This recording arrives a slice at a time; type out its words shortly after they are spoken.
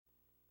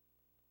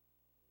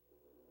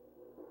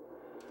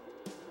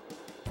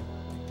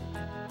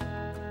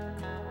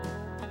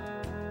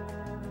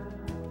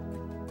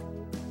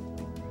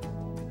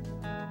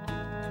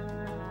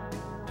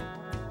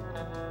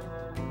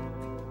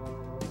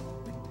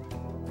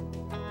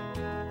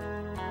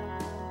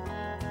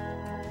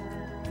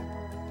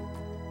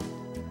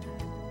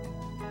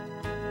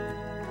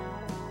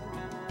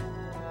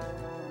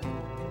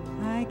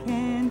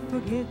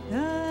forget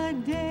the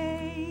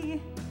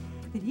day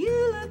that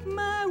you looked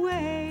my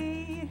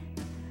way.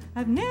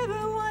 I've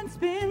never once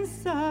been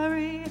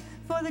sorry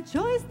for the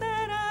choice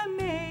that I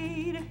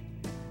made.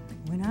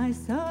 When I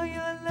saw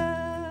your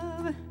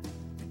love,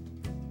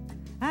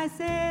 I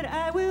said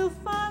I will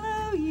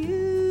follow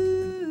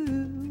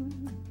you.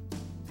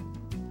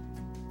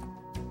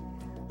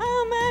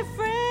 All my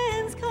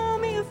friends call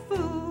me a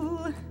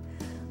fool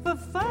for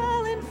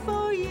falling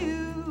for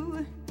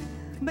you,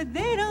 but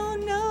they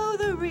don't know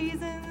the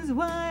reasons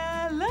why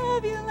I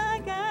love you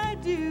like I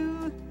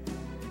do.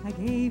 I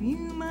gave you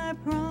my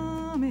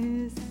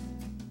promise,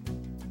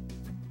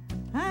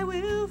 I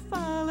will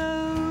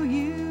follow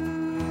you.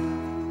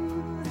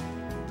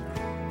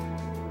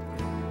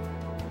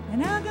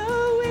 And I'll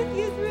go with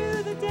you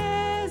through the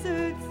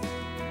deserts,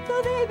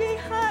 though they be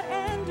hot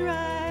and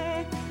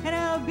dry. And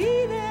I'll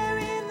be there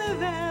in the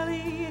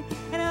valley,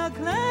 and I'll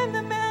climb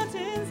the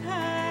mountains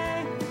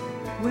high.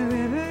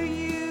 Wherever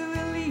you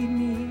will lead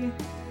me,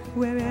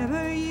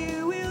 wherever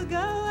you will go,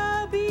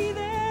 I'll be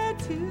there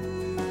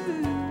too.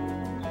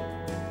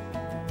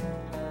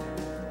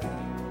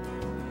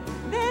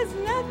 There's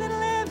nothing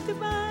left to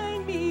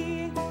bind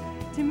me,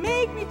 to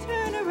make me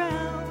turn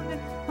around.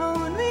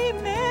 Only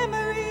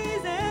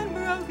memories and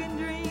broken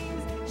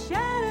dreams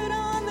shattered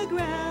on the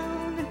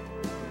ground.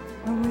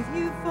 I'm with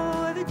you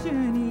for the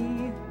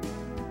journey,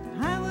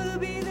 I will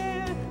be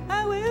there,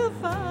 I will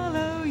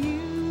follow you.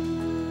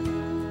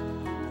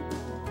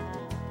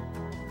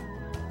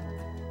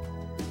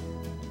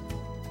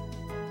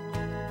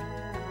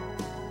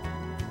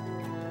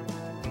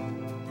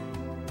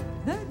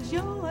 The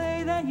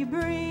joy that you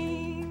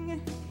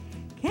bring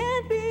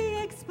can't be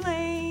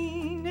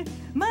explained.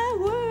 My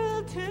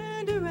world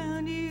turned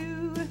around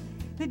you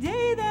the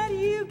day that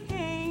you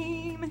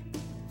came.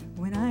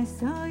 When I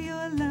saw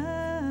your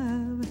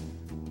love,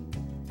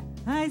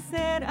 I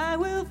said I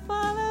will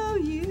follow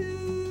you.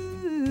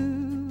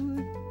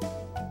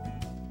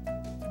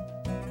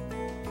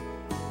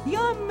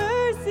 Your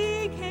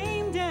mercy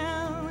came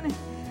down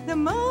the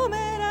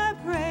moment I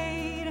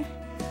prayed.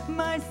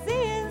 My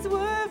sins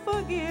were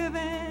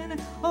forgiven,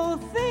 all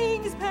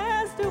things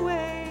passed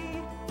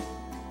away.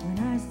 When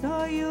I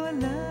saw your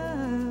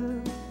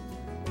love,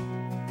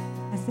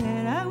 I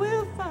said I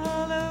will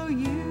follow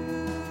you.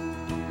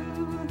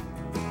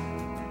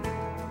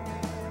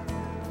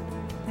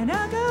 And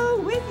I'll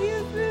go with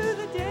you through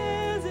the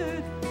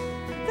desert,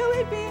 though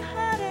it be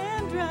hot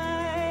and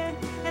dry.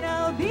 And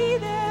I'll be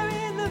there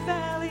in the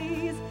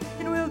valleys,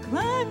 and we'll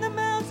climb the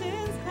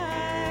mountains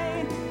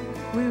high.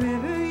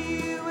 Wherever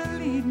you will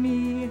lead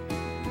me,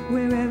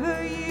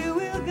 wherever you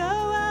will go,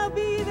 I'll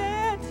be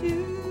there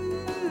too.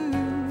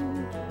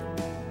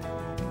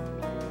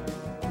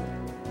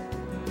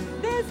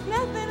 There's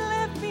nothing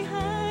left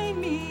behind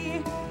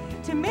me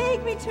to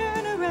make me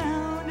turn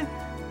around.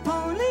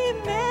 Only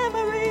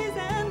memories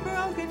and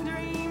broken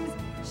dreams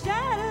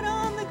shattered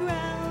on the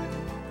ground.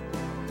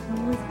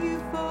 I'm with you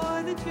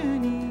for the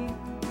journey,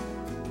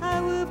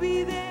 I will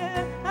be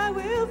there, I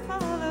will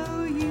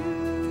follow you.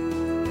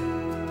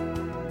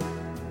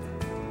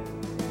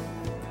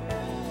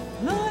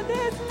 Lord,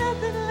 there's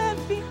nothing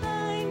left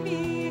behind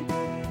me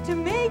to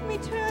make me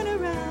turn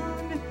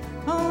around.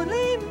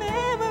 Only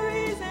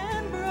memories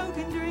and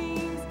broken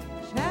dreams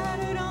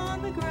shattered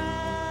on the ground.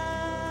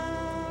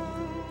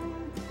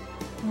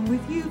 I'm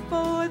with you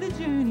for the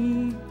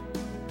journey,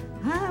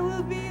 I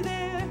will be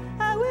there,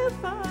 I will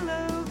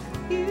follow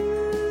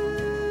you.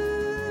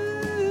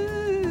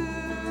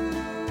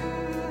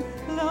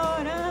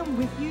 Lord, I'm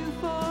with you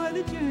for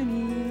the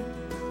journey,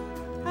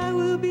 I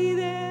will be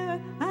there,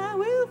 I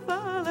will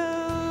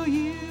follow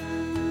you.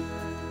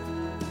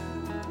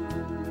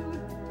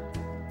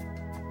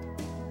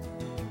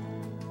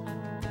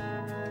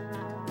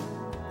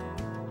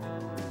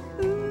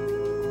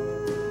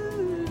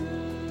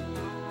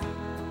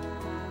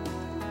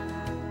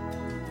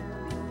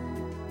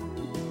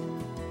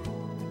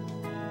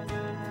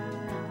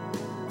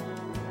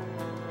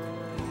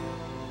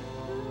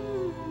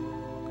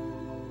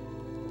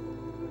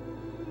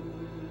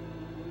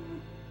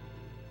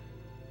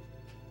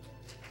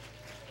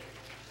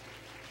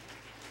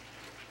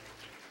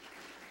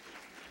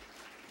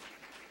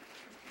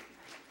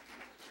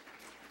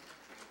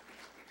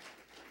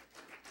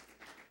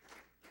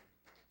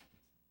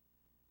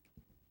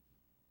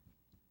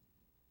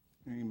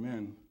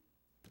 Amen.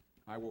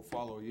 I will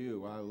follow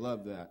you. I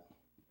love that.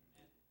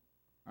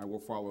 I will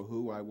follow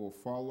who? I will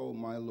follow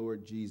my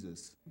Lord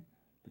Jesus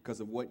because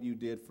of what you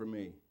did for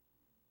me.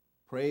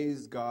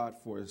 Praise God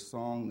for a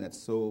song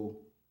that's so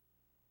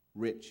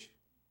rich.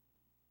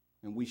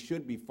 And we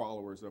should be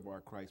followers of our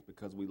Christ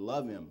because we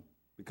love him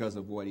because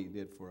of what he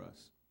did for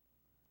us.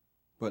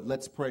 But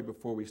let's pray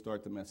before we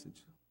start the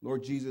message.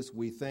 Lord Jesus,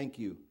 we thank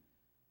you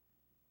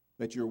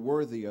that you're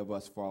worthy of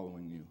us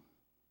following you,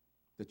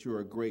 that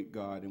you're a great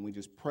God. And we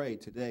just pray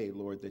today,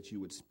 Lord, that you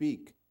would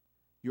speak.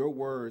 Your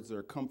words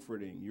are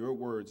comforting. Your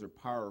words are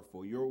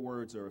powerful. Your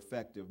words are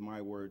effective.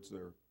 My words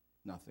are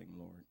nothing,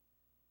 Lord.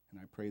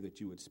 And I pray that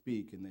you would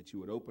speak and that you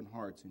would open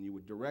hearts and you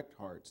would direct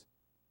hearts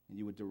and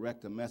you would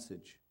direct a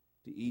message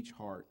to each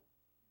heart.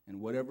 And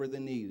whatever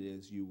the need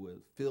is, you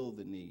would fill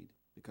the need,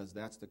 because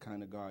that's the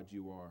kind of God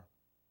you are,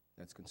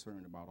 that's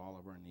concerned about all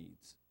of our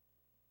needs.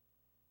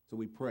 So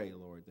we pray,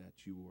 Lord,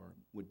 that you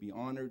would be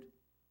honored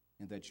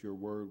and that your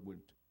word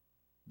would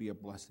be a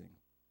blessing.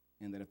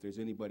 And that if there's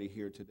anybody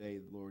here today,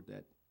 Lord,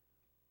 that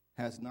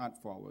has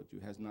not followed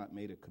you, has not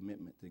made a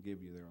commitment to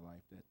give you their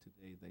life, that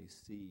today they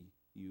see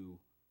you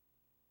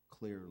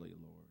clearly,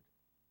 Lord,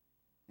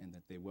 and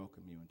that they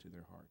welcome you into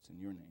their hearts. In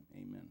your name,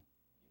 amen.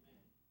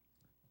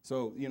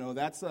 So,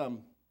 that's, I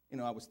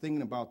was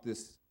thinking about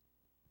this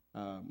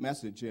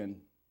message,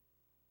 and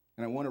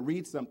I want to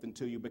read something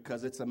to you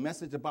because it's a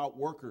message about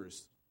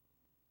workers.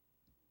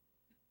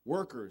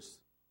 Workers.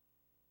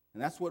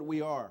 And that's what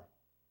we are.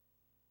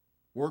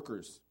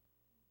 Workers.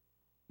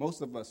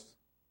 Most of us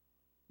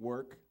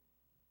work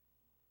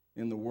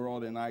in the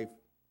world, and I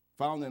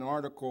found an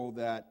article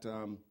that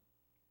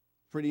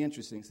pretty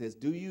interesting. It says,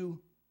 do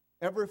you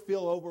ever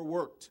feel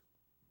overworked,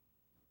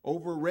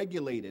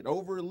 overregulated,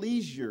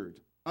 over-leisured,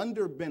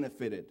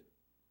 under-benefited?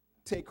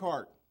 Take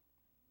heart.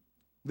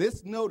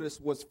 This notice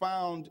was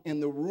found in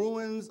the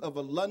ruins of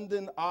a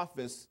London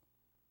office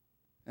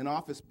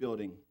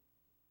building,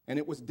 and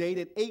it was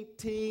dated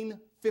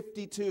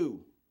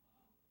 1852,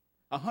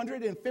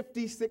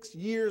 156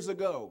 years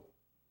ago.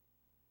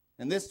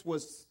 And this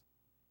was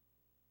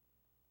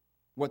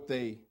what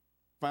they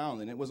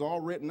found, and it was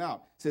all written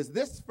out. It says,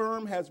 this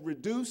firm has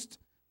reduced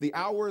the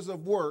hours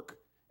of work,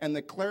 and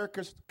the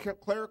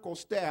clerical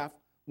staff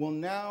will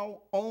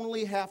now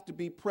only have to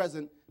be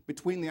present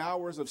between the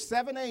hours of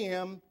 7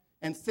 a.m.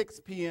 and 6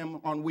 p.m.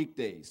 on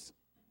weekdays.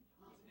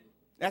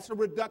 That's a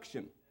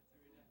reduction.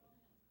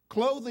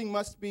 Clothing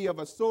must be of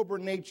a sober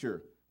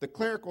nature. The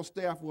clerical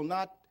staff will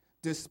not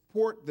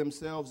disport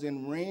themselves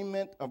in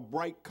raiment of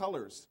bright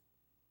colors,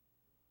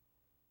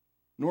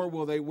 nor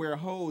will they wear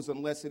hose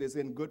unless it is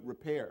in good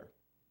repair.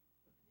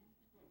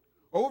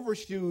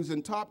 Overshoes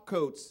and top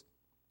coats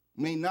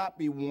may not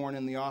be worn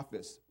in the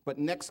office, but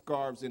neck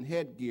scarves and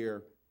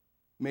headgear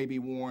may be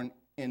worn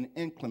in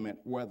inclement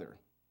weather.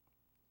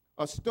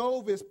 A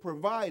stove is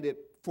provided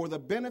for the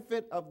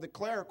benefit of the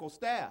clerical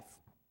staff.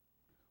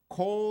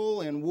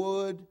 Coal and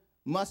wood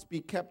must be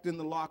kept in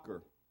the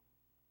locker.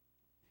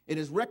 It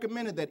is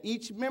recommended that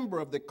each member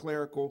of the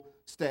clerical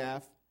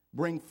staff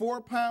bring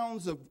 4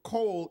 pounds of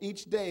coal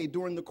each day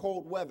during the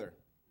cold weather,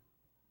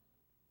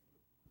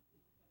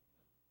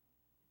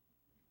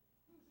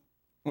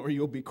 or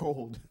you'll be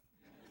cold.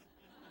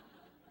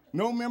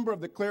 No member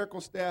of the clerical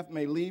staff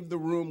may leave the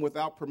room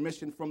without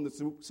permission from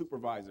the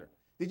supervisor.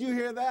 Did you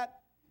hear that?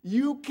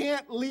 You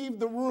can't leave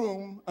the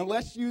room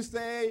unless you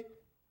say,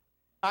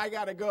 I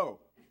gotta go.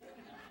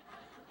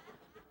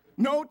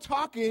 No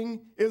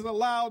talking is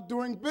allowed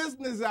during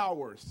business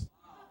hours.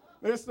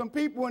 There's some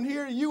people in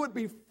here, you would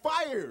be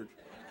fired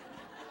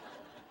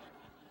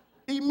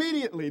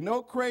immediately.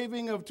 No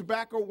craving of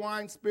tobacco,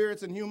 wine,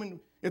 spirits, and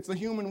it's a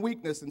human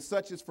weakness, and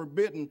such is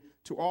forbidden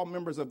to all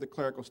members of the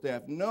clerical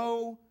staff.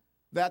 Know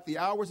that the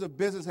hours of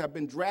business have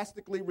been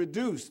drastically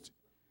reduced,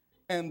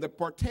 and the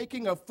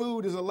partaking of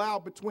food is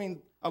allowed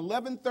between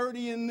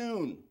 11:30 and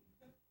noon.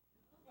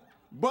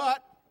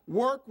 But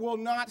work will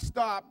not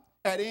stop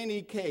at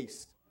any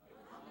case.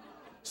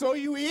 So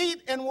you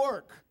eat and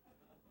work,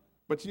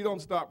 but you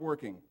don't stop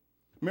working.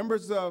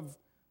 Members of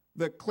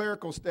the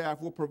clerical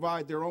staff will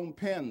provide their own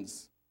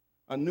pens.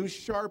 A new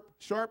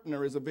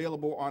sharpener is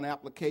available on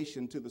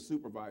application to the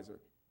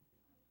supervisor.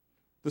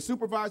 The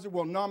supervisor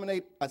will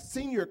nominate a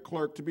senior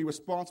clerk to be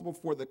responsible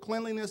for the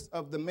cleanliness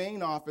of the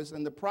main office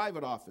and the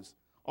private office.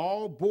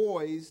 All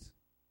boys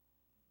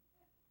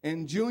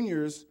and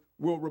juniors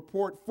will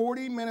report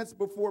 40 minutes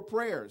before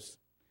prayers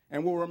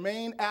and will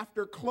remain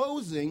after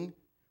closing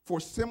for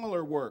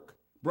similar work.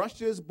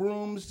 Brushes,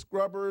 brooms,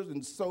 scrubbers,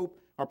 and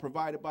soap are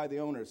provided by the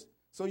owners.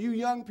 So you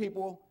young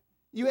people,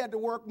 you had to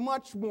work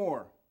much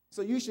more.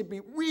 So you should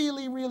be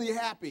really, really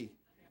happy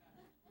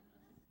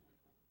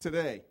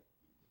today.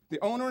 The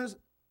owners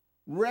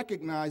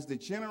recognize the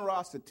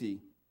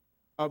generosity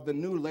of the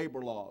new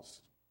labor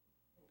laws,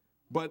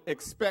 but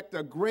expect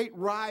a great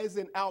rise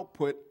in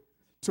output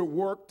to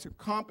work to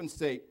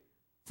compensate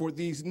for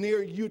these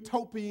near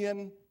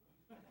utopian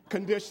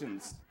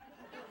conditions.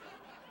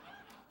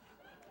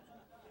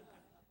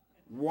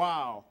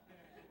 Wow.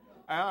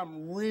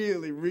 I'm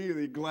really,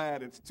 really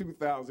glad it's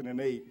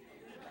 2008.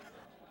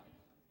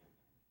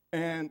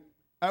 And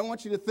I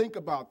want you to think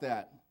about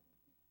that.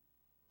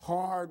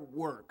 Hard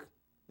work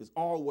has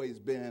always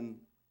been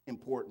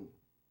important.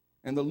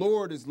 And the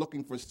Lord is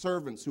looking for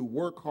servants who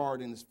work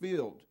hard in his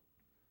field.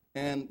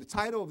 And the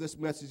title of this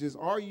message is,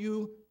 Are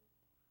You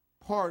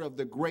Part of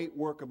the Great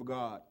Work of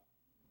God?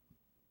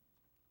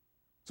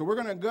 So we're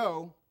going to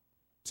go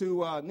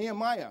to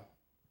Nehemiah.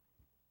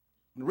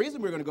 And the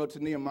reason we're going to go to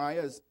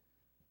Nehemiah is,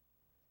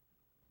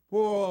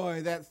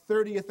 boy, that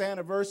 30th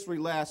anniversary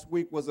last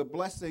week was a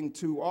blessing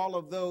to all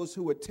of those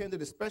who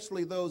attended,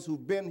 especially those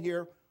who've been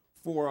here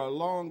for a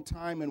long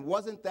time. And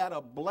wasn't that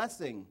a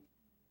blessing,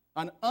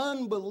 an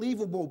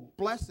unbelievable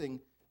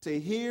blessing to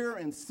hear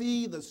and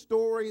see the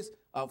stories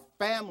of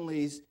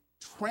families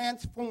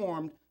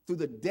transformed through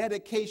the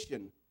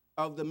dedication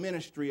of the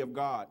ministry of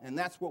God. And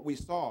that's what we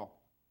saw.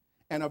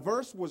 And a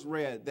verse was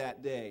read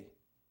that day,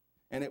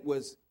 and it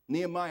was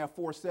Nehemiah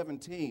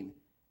 4:17,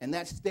 and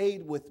that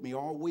stayed with me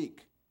all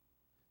week.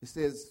 It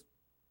says,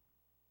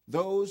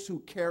 those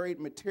who carried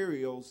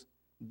materials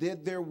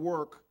did their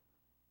work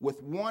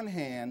with one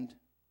hand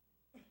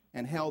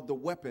and held the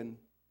weapon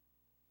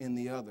in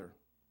the other.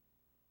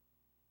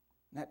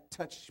 And that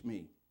touched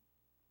me.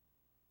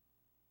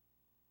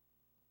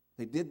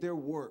 They did their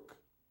work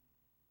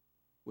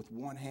with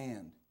one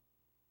hand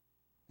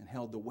and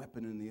held the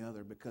weapon in the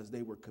other because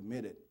they were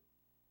committed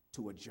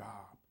to a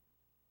job.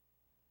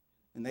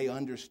 And they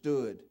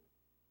understood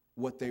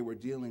what they were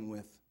dealing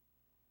with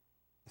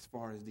as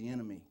far as the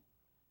enemy.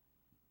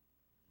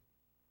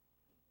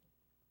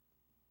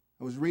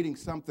 I was reading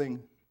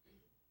something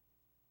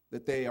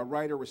that a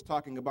writer was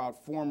talking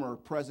about former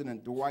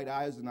President Dwight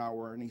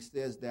Eisenhower, and he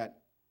says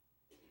that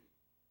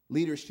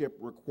leadership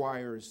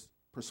requires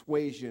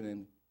persuasion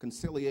and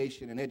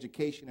conciliation and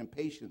education and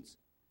patience.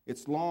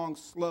 It's long,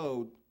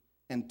 slow,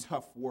 and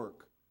tough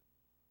work.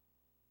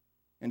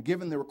 And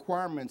given the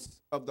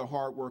requirements of the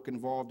hard work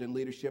involved in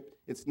leadership,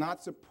 it's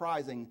not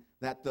surprising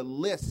that the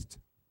list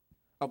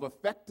of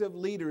effective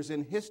leaders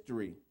in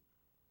history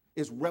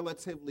is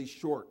relatively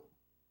short.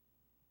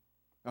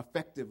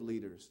 Effective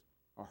leaders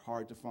are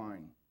hard to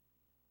find.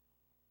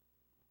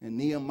 And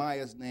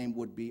Nehemiah's name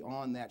would be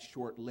on that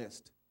short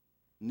list.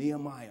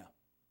 Nehemiah.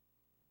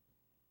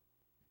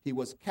 He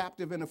was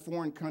captive in a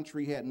foreign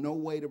country, had no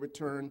way to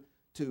return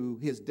to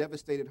his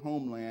devastated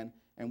homeland,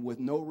 and with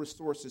no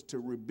resources to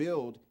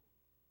rebuild,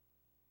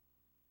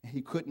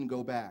 he couldn't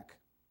go back.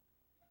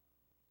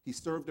 He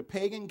served a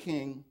pagan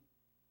king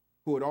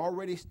who had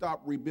already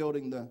stopped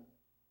rebuilding the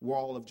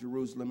wall of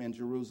Jerusalem in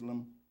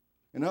Jerusalem.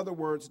 In other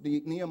words,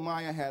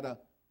 Nehemiah had a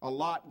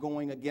lot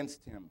going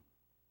against him,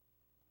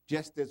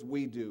 just as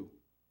we do.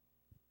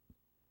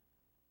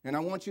 And I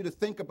want you to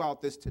think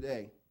about this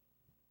today,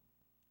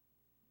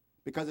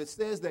 because it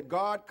says that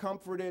God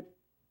comforted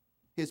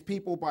his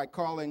people by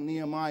calling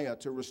Nehemiah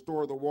to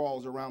restore the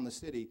walls around the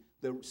city.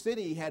 The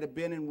city had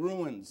been in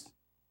ruins.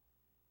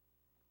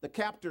 The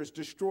captors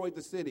destroyed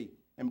the city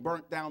and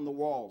burnt down the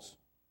walls.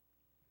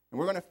 And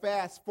we're going to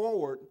fast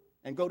forward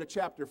and go to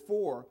chapter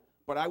 4,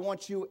 but I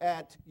want you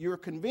at your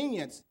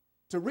convenience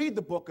to read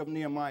the book of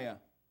Nehemiah,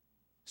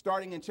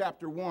 starting in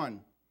chapter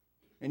 1,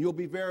 and you'll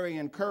be very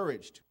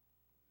encouraged.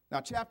 Now,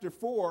 chapter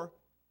 4,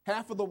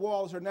 half of the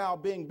walls are now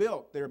being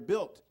built. They're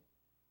built.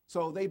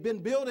 So they've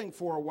been building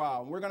for a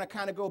while, and we're going to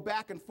kind of go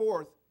back and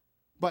forth,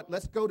 but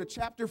let's go to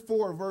chapter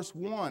 4, verse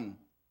 1.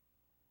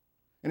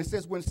 And it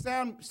says, when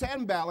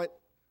Sanballat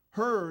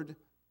heard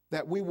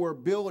that we were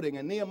building,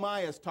 and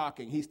Nehemiah is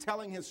talking, he's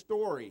telling his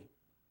story.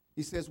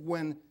 He says,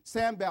 when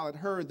Sanballat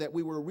heard that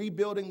we were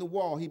rebuilding the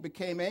wall, he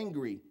became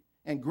angry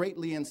and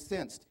greatly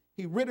incensed.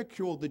 He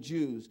ridiculed the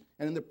Jews,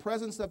 and in the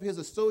presence of his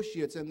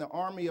associates in the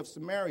army of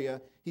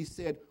Samaria, he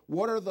said,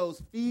 what are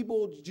those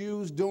feeble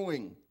Jews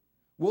doing?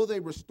 Will they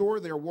restore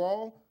their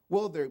wall?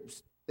 Will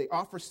they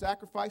offer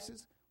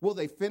sacrifices? Will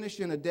they finish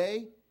in a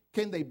day?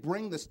 Can they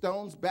bring the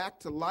stones back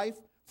to life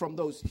from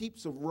those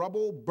heaps of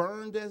rubble,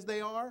 burned as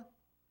they are?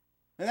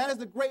 And that is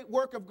the great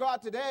work of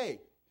God today.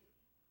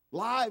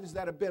 Lives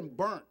that have been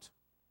burnt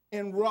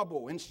in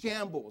rubble, in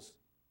shambles.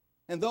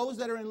 And those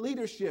that are in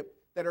leadership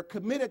that are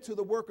committed to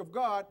the work of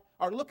God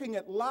are looking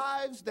at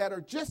lives that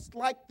are just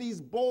like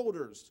these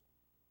boulders.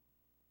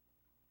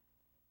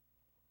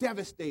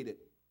 Devastated.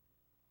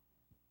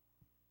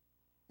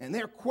 And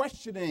they're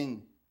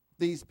questioning,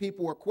 these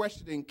people are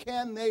questioning,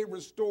 can they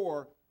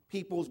restore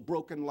people's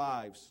broken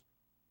lives?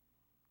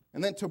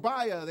 And then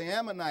Tobiah, the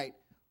Ammonite,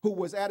 who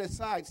was at his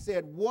side,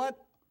 said, what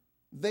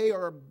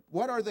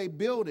are they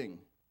building?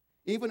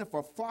 Even if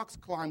a fox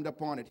climbed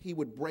up on it, he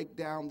would break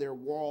down their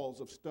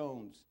walls of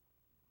stones.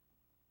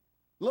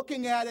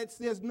 Looking at it,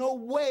 says, no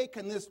way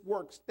can this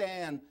work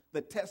stand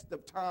the test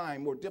of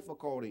time or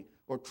difficulty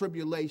or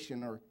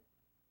tribulation or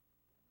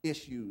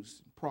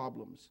issues,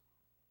 problems.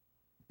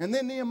 And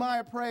then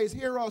Nehemiah prays,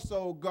 hear us,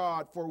 O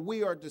God, for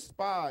we are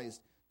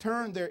despised.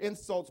 Turn their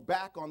insults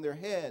back on their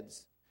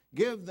heads.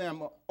 Give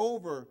them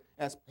over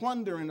as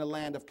plunder in the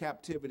land of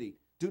captivity.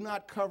 Do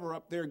not cover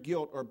up their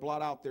guilt or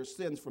blot out their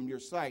sins from your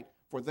sight,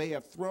 for they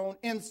have thrown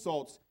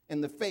insults in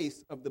the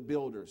face of the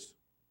builders.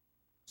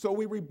 So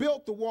we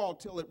rebuilt the wall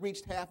till it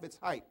reached half its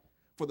height,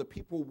 for the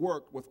people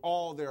worked with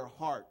all their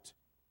heart.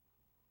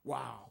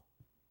 Wow.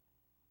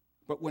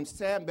 But when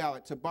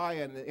Sanballat,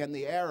 Tobiah, and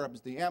the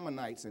Arabs, the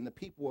Ammonites, and the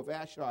people of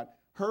Ashdod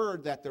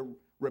heard that the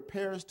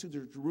repairs to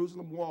the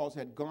Jerusalem walls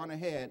had gone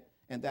ahead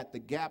and that the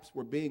gaps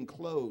were being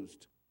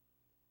closed,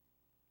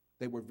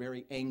 they were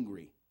very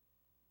angry.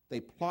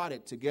 They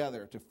plotted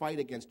together to fight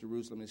against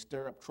Jerusalem and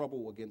stir up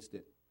trouble against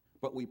it.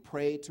 But we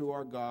prayed to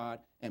our God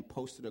and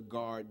posted a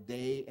guard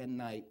day and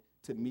night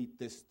to meet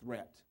this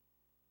threat.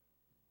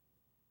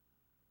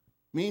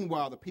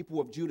 Meanwhile, the people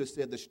of Judah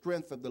said, the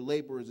strength of the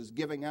laborers is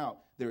giving out.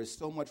 There is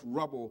so much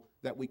rubble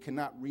that we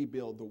cannot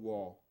rebuild the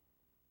wall.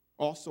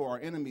 Also, our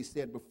enemies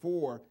said,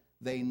 before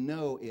they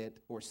know it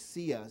or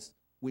see us,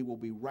 we will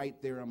be right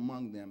there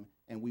among them,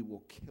 and we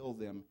will kill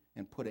them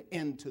and put an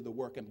end to the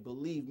work. And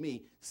believe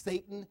me,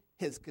 Satan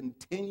has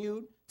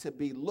continued to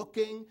be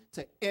looking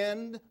to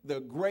end the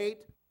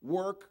great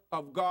work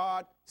of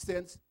God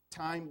since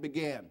time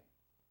began.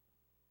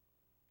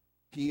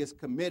 He is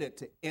committed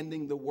to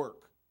ending the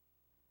work,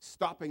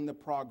 stopping the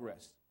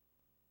progress,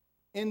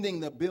 ending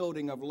the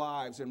building of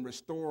lives and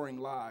restoring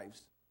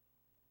lives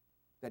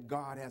that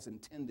God has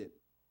intended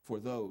for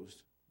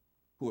those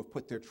who have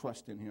put their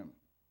trust in him.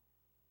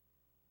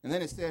 And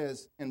then it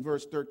says in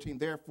verse 13,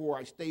 therefore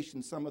I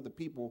stationed some of the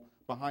people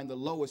behind the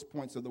lowest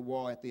points of the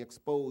wall at the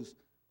exposed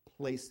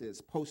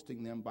places,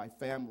 posting them by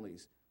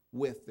families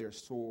with their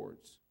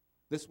swords.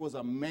 This was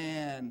a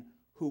man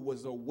who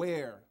was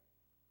aware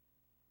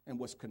and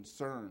was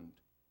concerned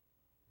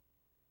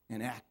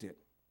and acted.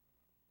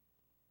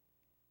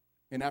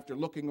 And after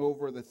looking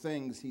over the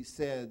things, he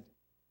said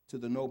to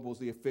the nobles,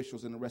 the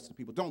officials, and the rest of the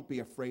people, don't be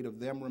afraid of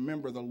them.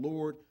 Remember the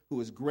Lord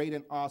who is great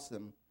and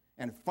awesome,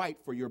 and fight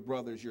for your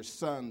brothers, your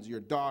sons, your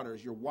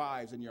daughters, your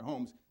wives, and your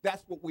homes.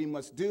 That's what we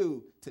must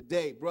do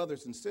today,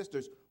 brothers and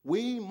sisters.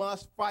 We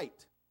must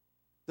fight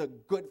the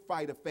good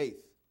fight of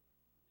faith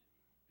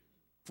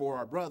for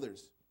our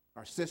brothers,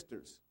 our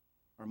sisters,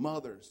 our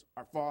mothers,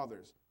 our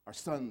fathers, our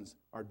sons,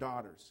 our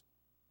daughters,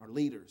 our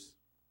leaders.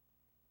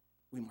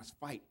 We must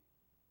fight.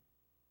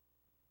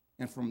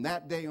 And from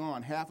that day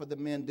on, half of the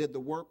men did the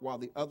work while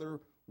the other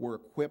were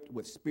equipped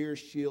with spears,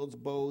 shields,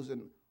 bows,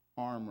 and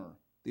armor.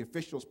 The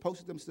officials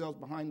posted themselves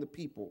behind the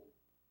people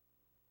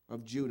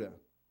of Judah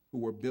who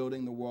were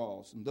building the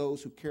walls. And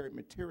those who carried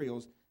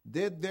materials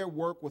did their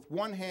work with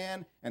one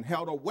hand and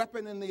held a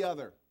weapon in the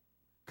other.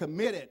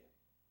 Committed,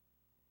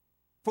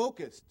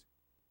 focused,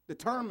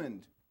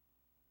 determined.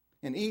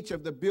 And each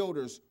of the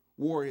builders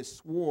wore his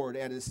sword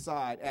at his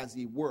side as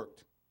he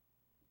worked.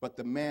 But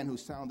the man who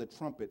sounded the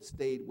trumpet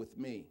stayed with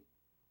me.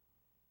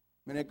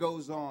 And it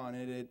goes on,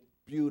 and it's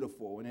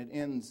beautiful. And it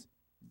ends,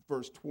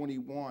 verse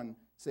 21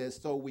 says,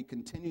 so we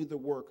continued the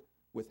work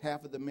with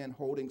half of the men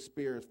holding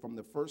spears from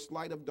the first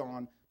light of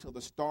dawn till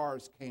the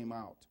stars came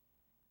out.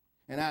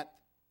 And at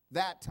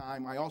that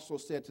time, I also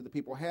said to the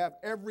people, have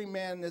every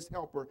man and his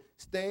helper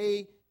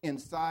stay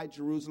inside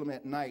Jerusalem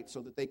at night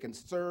so that they can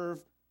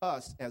serve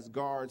us as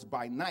guards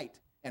by night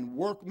and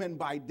workmen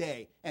by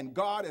day. And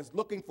God is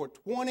looking for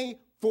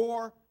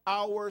 24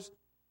 hours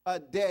a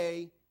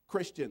day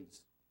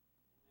Christians.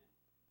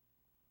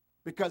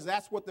 Because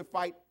that's what the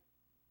fight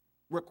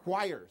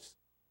requires.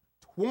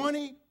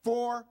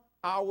 24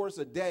 hours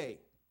a day.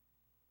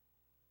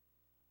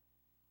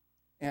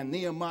 And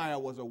Nehemiah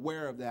was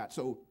aware of that.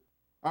 So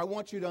I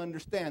want you to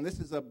understand this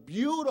is a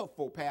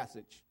beautiful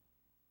passage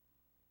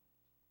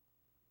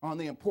on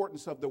the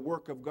importance of the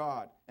work of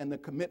God and the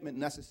commitment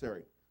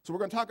necessary. So we're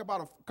going to talk about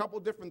a couple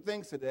different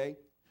things today.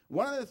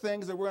 One of the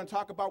things that we're going to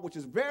talk about, which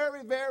is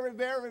very, very,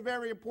 very,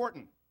 very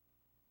important,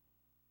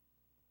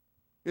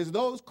 is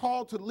those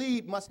called to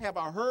lead must have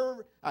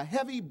a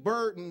heavy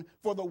burden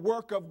for the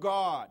work of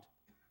God.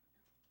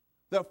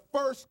 The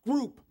first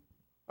group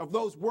of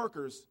those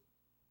workers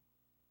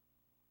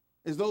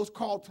is those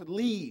called to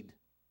lead.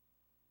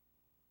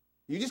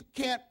 You just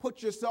can't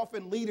put yourself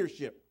in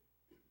leadership.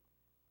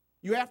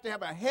 You have to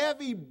have a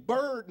heavy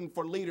burden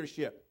for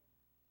leadership.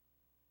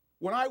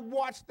 When I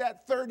watched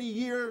that 30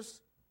 years,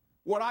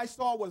 what I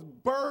saw was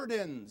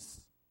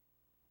burdens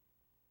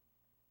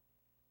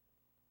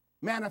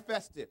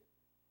manifested,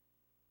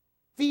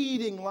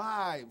 feeding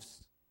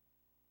lives,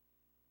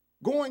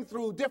 going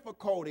through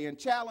difficulty and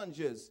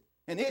challenges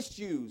and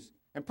issues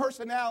and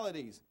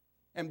personalities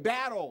and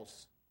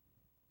battles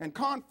and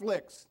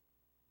conflicts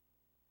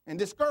and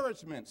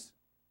discouragements.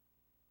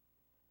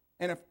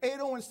 And if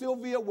Ado and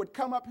Sylvia would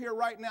come up here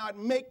right now, I'd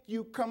make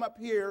you come up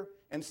here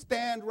and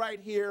stand right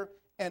here,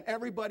 and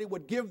everybody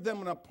would give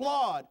them an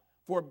applaud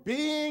for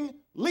being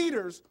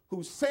leaders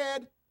who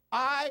said,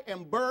 I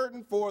am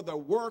burdened for the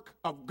work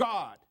of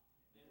God.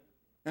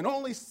 And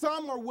only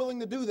some are willing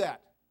to do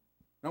that.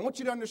 And I want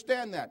you to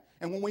understand that.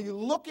 And when you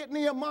look at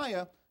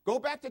Nehemiah, go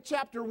back to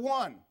chapter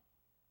 1,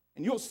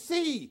 and you'll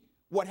see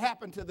what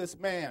happened to this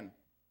man.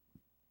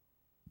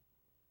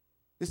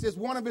 It says,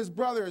 one of his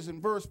brothers in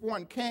verse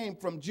 1 came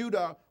from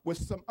Judah with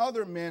some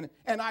other men,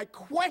 and I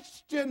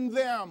questioned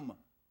them.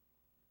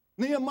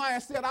 Nehemiah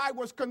said, I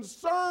was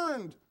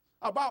concerned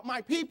about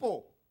my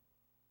people.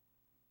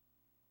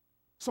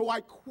 So I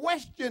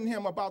questioned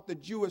him about the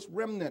Jewish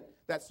remnant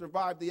that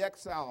survived the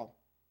exile.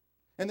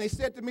 And they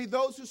said to me,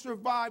 those who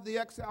survived the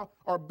exile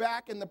are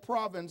back in the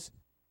province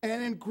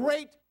and in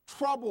great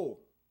trouble.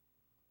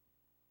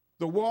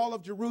 The wall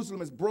of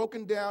Jerusalem is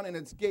broken down and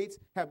its gates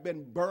have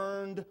been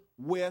burned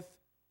with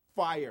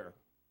fire.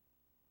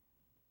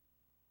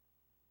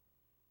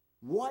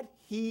 What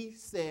he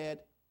said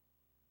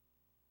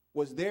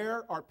was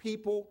there are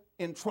people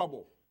in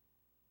trouble.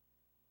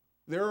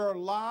 There are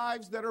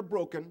lives that are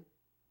broken.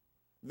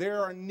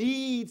 There are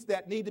needs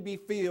that need to be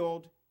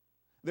filled.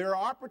 There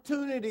are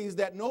opportunities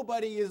that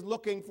nobody is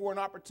looking for an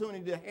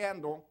opportunity to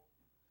handle.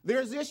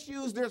 There's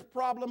issues, there's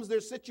problems,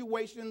 there's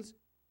situations,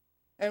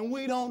 and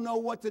we don't know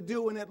what to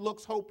do, and it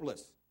looks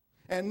hopeless.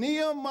 And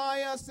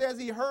Nehemiah says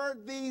he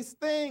heard these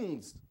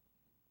things.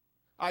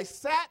 I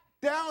sat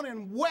down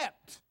and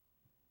wept.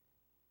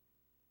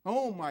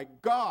 Oh my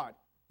God,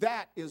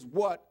 that is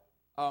what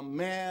a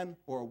man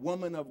or a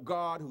woman of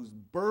God who's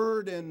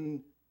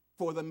burdened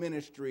for the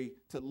ministry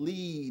to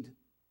lead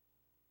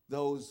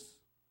those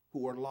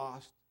who are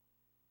lost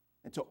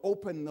and to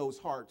open those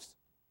hearts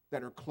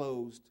that are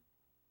closed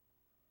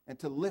and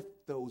to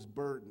lift those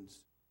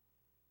burdens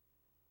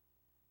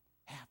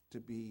have to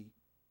be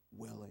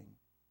willing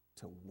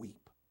to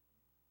weep.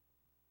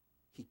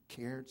 He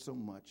cared so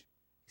much.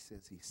 He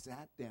says he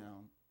sat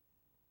down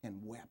and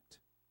wept.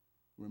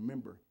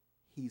 Remember,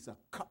 he's a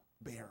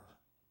cupbearer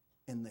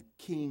in the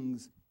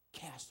king's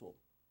castle.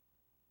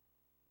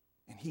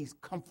 And he's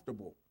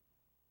comfortable.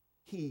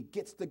 He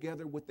gets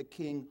together with the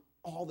king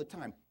all the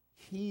time.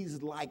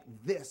 He's like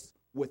this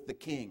with the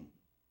king.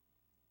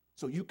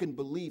 So you can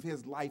believe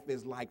his life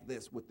is like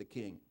this with the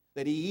king,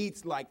 that he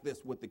eats like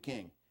this with the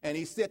king. And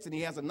he sits and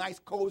he has a nice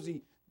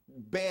cozy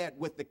bed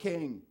with the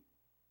king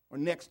or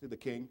next to the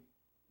king.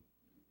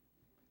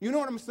 You know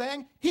what I'm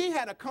saying? He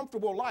had a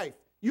comfortable life.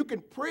 You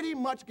can pretty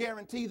much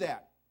guarantee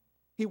that.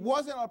 He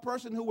wasn't a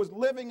person who was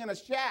living in a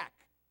shack.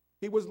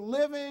 He was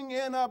living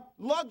in a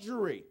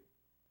luxury.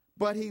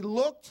 But he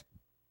looked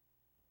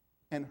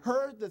and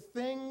heard the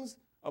things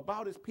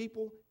about his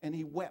people, and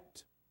he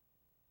wept.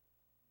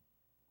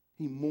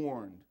 He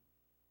mourned.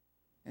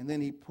 And then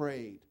he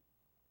prayed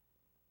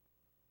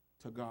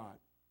to God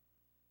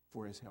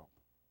for his help.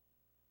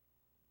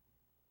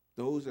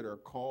 Those that are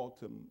called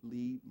to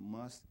lead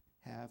must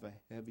have a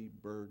heavy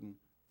burden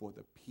for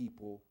the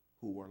people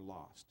who are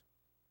lost.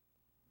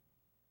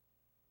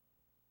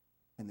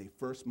 And they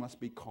first must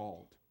be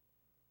called.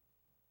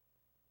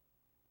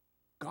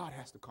 God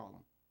has to call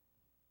them.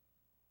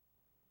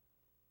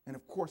 And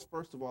of course,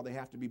 first of all, they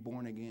have to be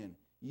born again.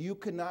 You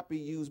cannot be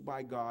used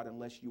by God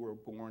unless you are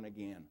born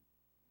again.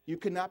 You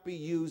cannot be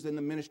used in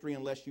the ministry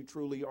unless you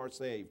truly are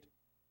saved.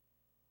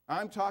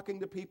 I'm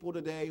talking to people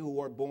today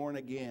who are born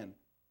again,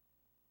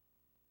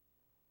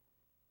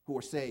 who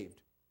are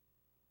saved.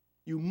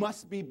 You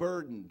must be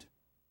burdened.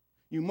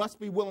 You must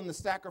be willing to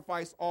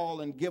sacrifice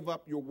all and give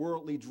up your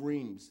worldly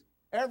dreams.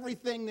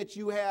 Everything that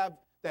you have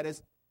that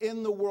is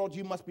in the world,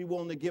 you must be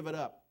willing to give it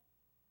up.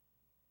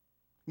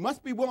 You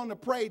must be willing to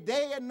pray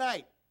day and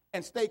night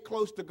and stay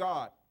close to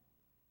God.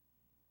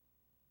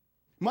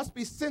 You must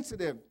be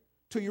sensitive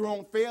to your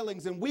own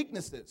failings and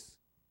weaknesses.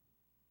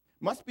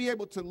 You must be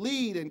able to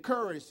lead,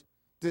 encourage,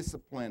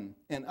 discipline,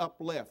 and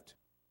uplift.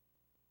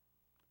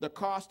 The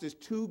cost is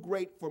too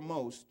great for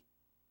most,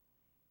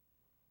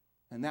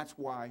 and that's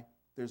why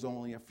there's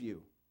only a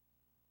few.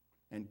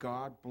 And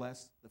God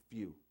bless the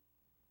few.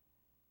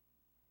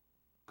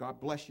 God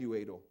bless you,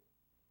 Adel.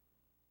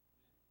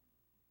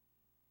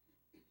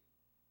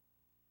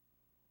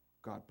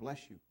 God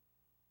bless you.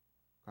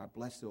 God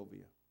bless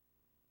Sylvia.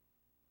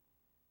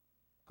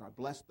 God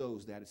bless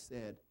those that have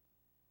said,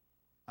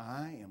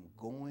 I am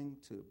going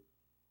to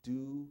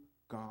do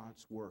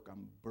God's work.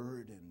 I'm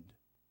burdened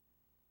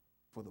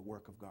for the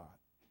work of God.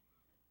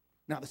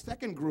 Now, the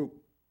second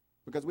group,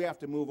 because we have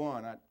to move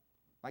on, I'd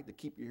like to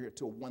keep you here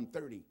till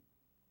 1:30,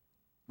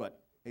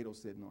 but Adel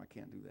said, no, I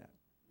can't do that.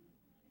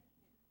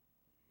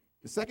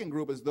 The second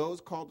group is those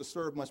called to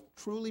serve must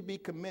truly be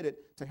committed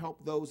to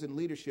help those in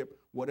leadership,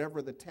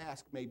 whatever the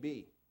task may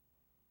be.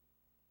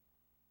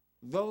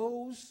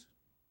 Those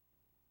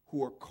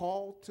who are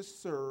called to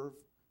serve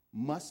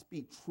must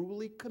be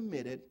truly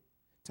committed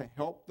to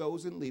help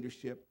those in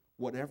leadership,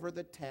 whatever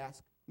the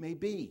task may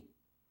be.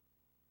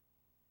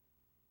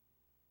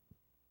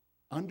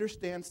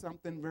 Understand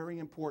something very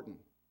important,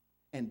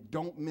 and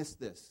don't miss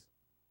this.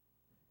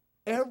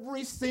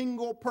 Every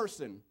single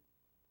person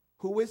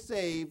who is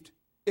saved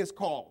is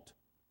called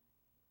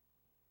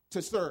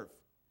to serve.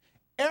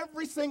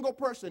 Every single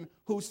person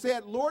who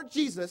said, Lord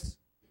Jesus,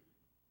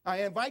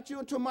 I invite you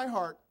into my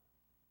heart.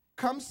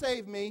 Come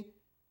save me.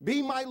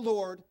 Be my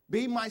Lord.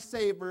 Be my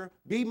Savior.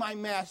 Be my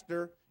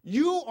Master.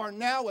 You are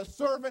now a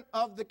servant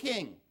of the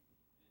King.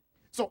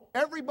 So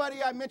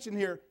everybody I mentioned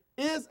here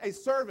is a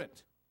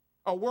servant,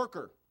 a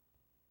worker.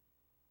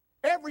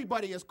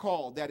 Everybody is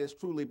called that is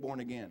truly born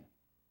again.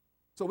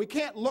 So we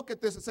can't look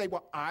at this and say,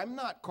 well, I'm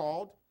not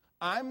called.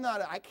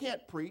 I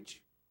can't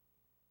preach.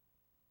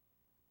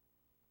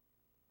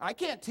 I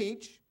can't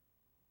teach.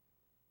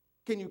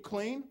 Can you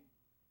clean?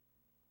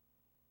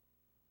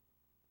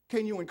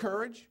 Can you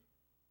encourage?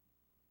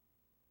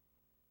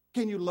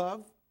 Can you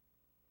love?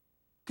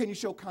 Can you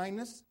show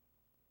kindness?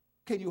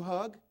 Can you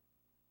hug?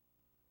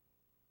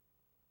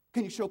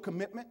 Can you show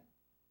commitment?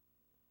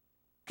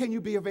 Can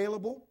you be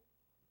available?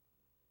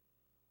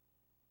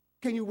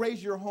 Can you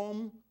raise your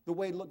home the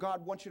way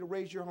God wants you to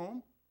raise your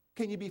home?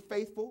 Can you be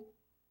faithful?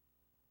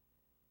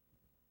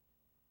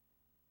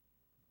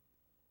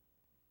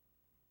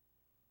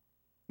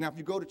 Now, if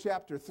you go to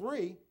chapter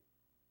 3,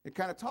 it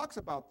kind of talks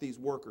about these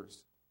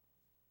workers.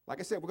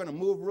 Like I said, we're going to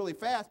move really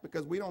fast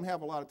because we don't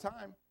have a lot of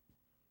time.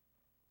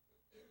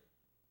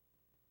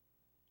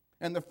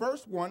 And the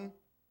first one,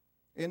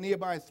 in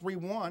Nehemiah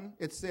 3:1,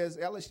 it says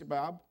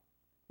Elishab,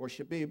 or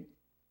Shabib,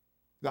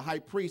 the high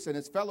priest and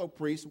his fellow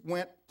priests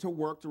went to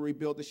work to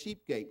rebuild the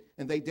sheep gate.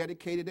 And they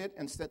dedicated it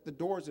and set the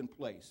doors in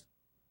place.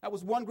 That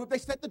was one group. They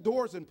set the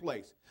doors in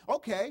place.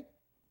 Okay,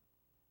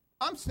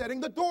 I'm setting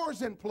the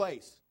doors in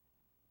place.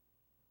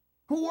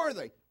 Who were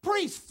they?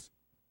 Priests.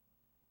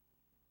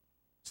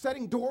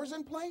 Setting doors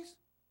in place?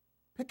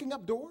 Picking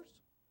up doors?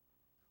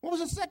 What was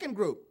the second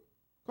group?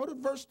 Go to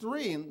verse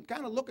 3 and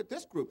kind of look at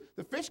this group.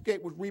 The fish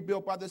gate was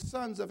rebuilt by the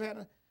sons of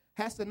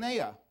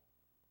Hassenaah.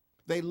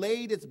 They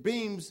laid its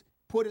beams,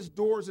 put its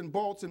doors and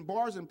bolts and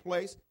bars in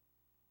place.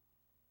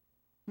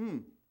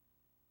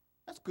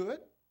 That's good.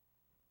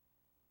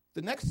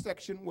 The next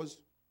section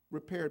was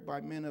repaired by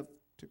men of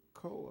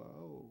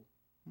Tekoa.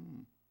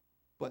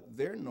 But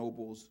their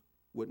nobles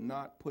would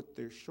not put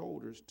their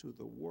shoulders to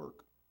the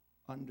work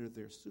under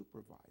their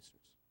supervisors.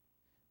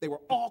 They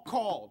were all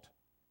called.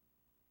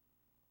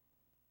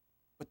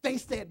 But they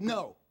said,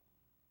 no,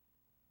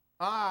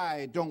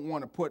 I don't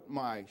want to put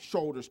my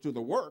shoulders to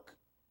the work.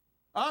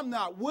 I'm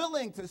not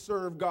willing to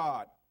serve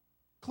God.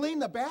 Clean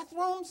the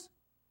bathrooms?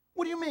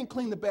 What do you mean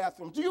clean the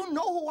bathrooms? Do you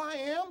know who I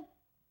am?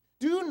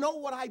 Do you know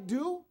what I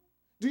do?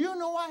 Do you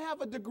know I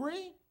have a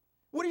degree?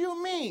 What do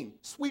you mean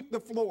sweep the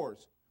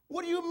floors?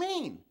 What do you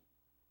mean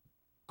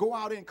go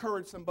out and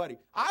encourage somebody?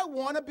 I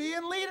want to be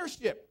in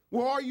leadership.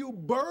 Well, are you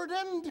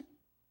burdened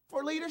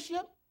for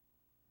leadership?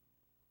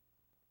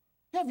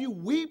 Have you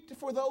wept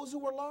for those who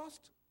were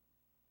lost?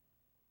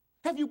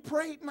 Have you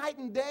prayed night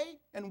and day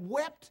and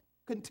wept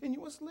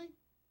continuously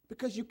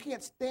because you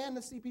can't stand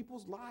to see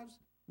people's lives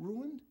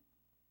ruined?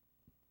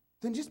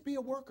 Then just be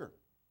a worker.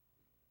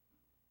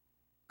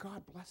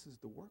 God blesses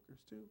the workers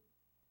too.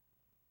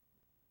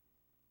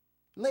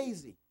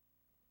 Lazy.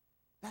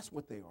 That's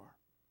what they are.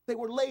 They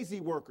were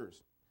lazy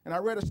workers. And I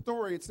read a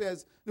story. It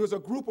says there was a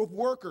group of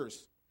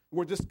workers who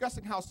were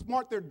discussing how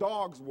smart their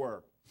dogs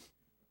were.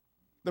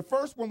 The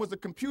first one was a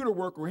computer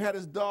worker who had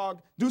his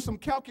dog do some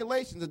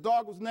calculations. The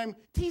dog was named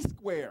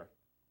T-Square.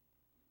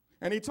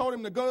 And he told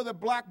him to go to the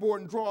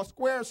blackboard and draw a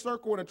square,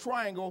 circle, and a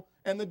triangle,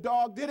 and the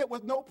dog did it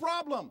with no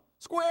problem.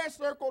 Square,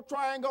 circle,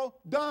 triangle,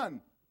 done.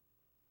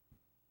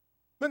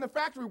 Then the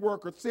factory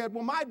worker said,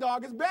 well, my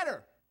dog is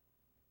better.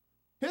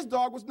 His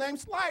dog was named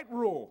Slide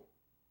Rule.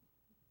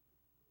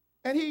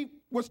 And he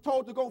was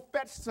told to go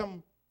fetch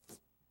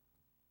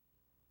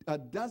a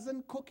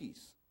dozen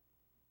cookies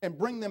and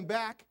bring them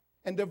back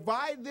and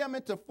divide them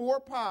into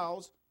 4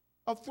 piles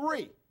of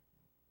 3.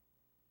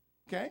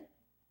 Okay?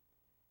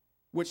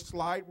 Which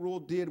Slide Rule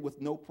did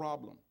with no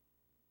problem.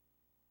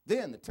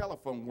 Then the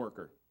telephone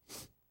worker,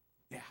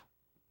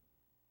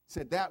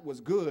 said that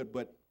was good,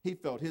 but he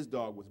felt his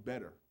dog was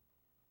better.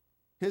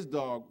 His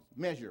dog,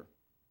 Measure,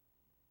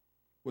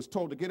 was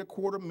told to get a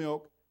quart of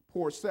milk,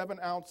 pour 7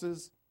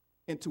 ounces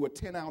into a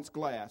 10-ounce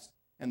glass,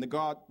 and the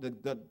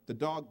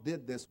dog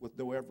did this with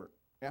no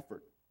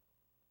effort.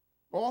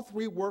 All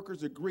 3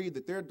 workers agreed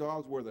that their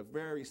dogs were the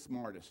very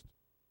smartest.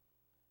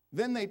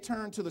 Then they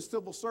turned to the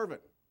civil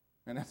servant,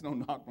 and that's no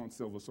knock on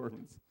civil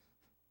servants,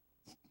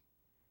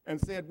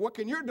 and said, what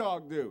can your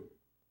dog do?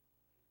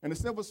 And the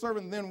civil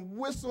servant then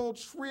whistled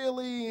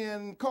shrilly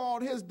and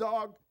called his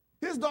dog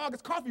is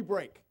Coffee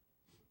Break.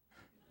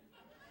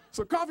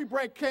 So Coffee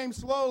Break came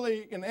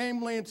slowly and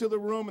aimlessly into the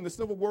room, and the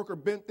civil worker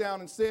bent down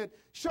and said,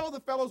 show the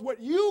fellows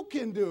what you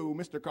can do,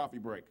 Mr. Coffee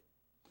Break.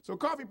 So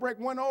Coffee Break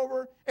went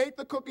over, ate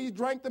the cookies,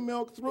 drank the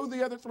milk, threw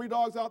the other 3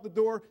 dogs out the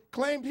door,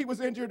 claimed he was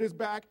injured his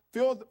back,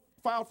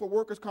 filed for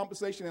workers'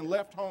 compensation, and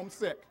left home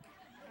sick.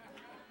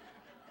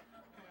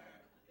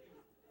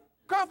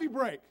 Coffee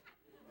Break.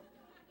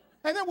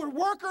 And there were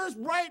workers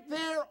right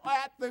there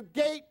at the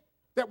gate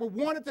that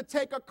wanted to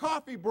take a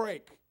coffee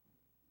break.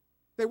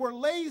 They were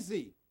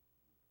lazy.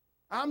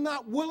 I'm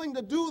not willing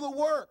to do the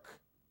work.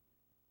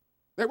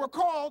 They were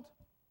called,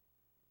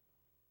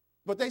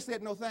 but they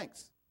said no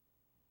thanks.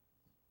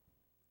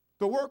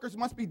 The workers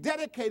must be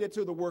dedicated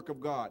to the work of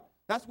God.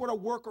 That's what a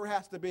worker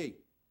has to be.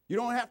 You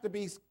don't have to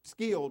be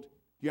skilled.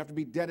 You have to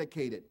be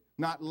dedicated,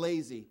 not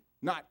lazy,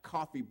 not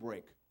coffee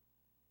break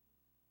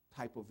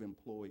type of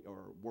employee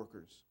or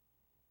workers.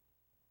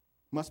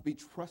 Must be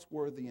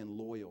trustworthy and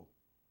loyal.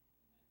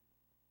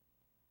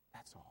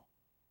 That's all.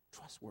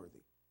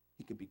 Trustworthy.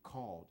 He could be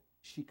called.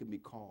 She can be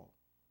called.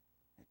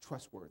 And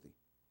trustworthy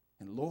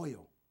and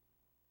loyal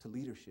to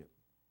leadership.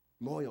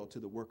 Loyal to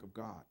the work of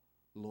God.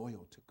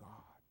 Loyal to God.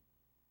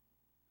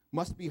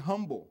 Must be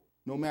humble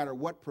no matter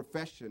what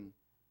profession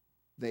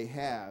they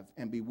have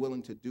and be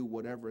willing to do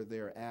whatever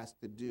they're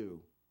asked to do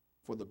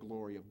for the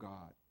glory of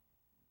God.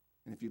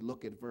 And if you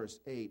look at verse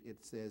 8,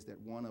 it says that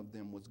one of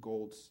them was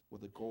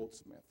a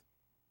goldsmith.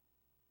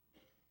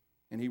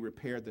 And he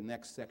repaired the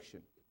next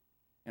section.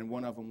 And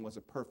one of them was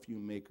a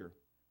perfume maker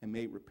and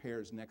made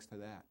repairs next to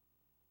that.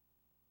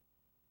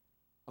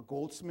 A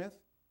goldsmith?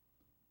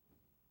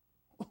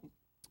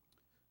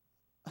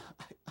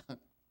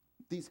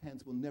 These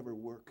hands will never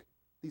work.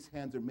 These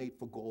hands are made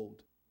for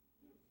gold.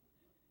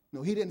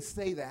 No, he didn't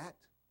say that.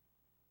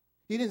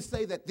 He didn't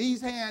say that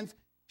these hands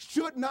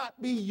should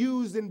not be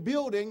used in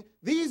building.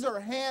 These are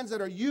hands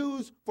that are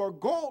used for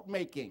gold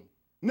making.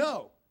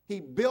 No, he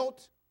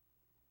built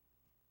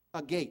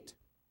a gate.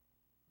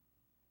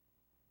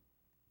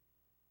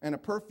 And a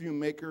perfume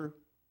maker,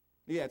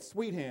 he had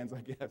sweet hands,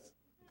 I guess,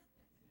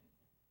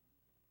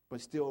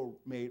 but still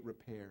made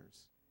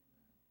repairs.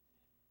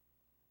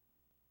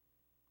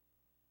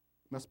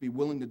 Must be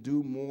willing to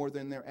do more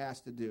than they're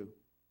asked to do,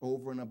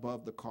 over and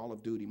above the call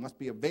of duty. Must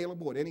be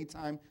available at any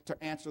time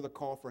to answer the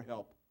call for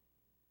help.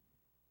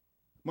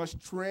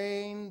 Must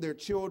train their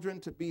children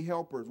to be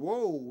helpers.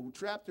 Whoa,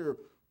 chapter,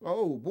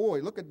 oh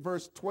boy, look at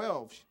verse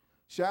 12.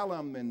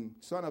 Shallum, and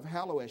son of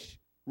Haloesh,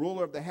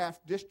 ruler of the half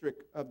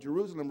district of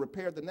Jerusalem,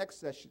 repaired the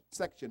next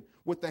section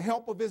with the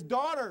help of his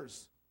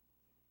daughters.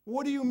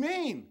 What do you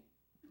mean?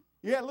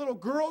 You had little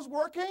girls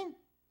working?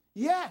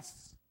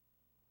 Yes.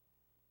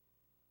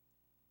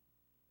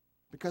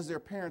 Because their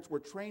parents were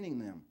training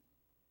them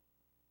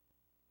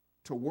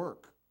to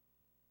work.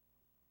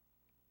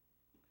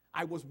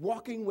 I was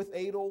walking with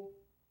Adel,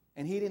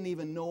 and he didn't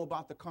even know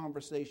about the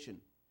conversation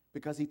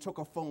because he took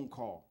a phone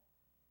call.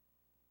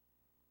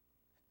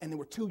 And there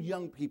were two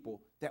young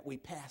people that we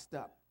passed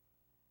up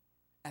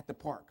at the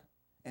park,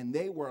 and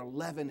they were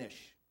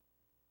 11-ish.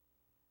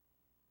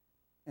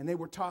 And they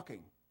were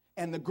talking.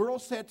 And the girl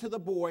said to the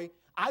boy,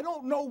 I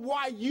don't know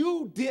why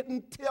you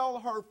didn't tell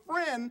her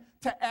friend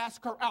to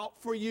ask her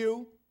out for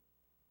you.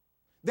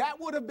 That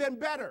would have been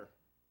better.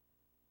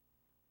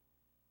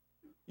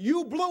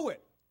 You blew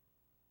it.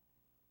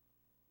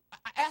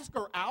 Ask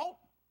her out?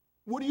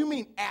 What do you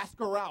mean, ask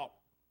her out?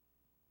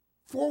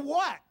 For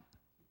what?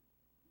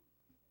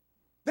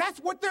 That's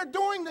what they're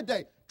doing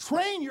today.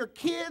 Train your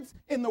kids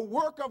in the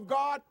work of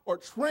God, or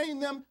train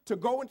them to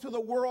go into the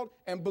world.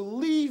 And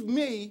believe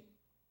me,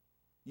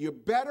 you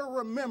better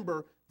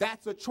remember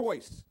that's a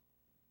choice.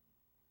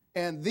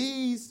 And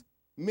these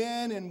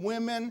men and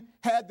women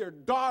had their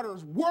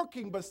daughters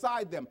working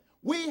beside them.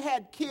 We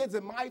had kids,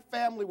 and my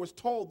family was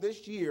told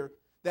this year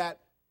that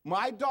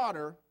my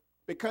daughter,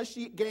 because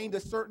she gained a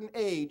certain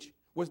age,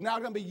 was now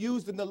going to be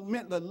used in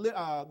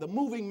the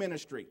moving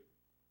ministry.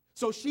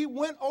 So she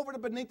went over to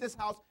Benita's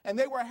house, and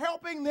they were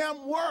helping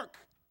them work.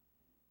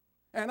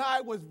 And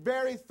I was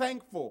very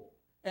thankful.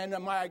 And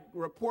my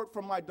report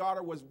from my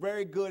daughter was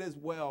very good as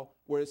well,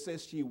 where it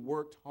says she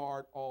worked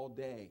hard all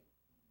day.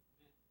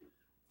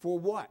 For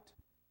what?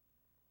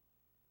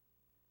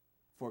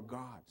 For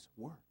God's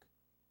work.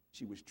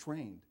 She was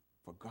trained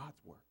for God's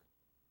work.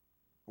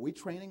 Are we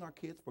training our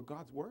kids for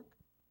God's work?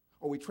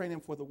 Or are we training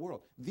them for the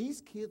world?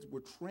 These kids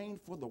were trained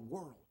for the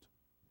world,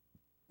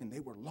 and they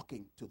were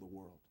looking to the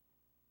world.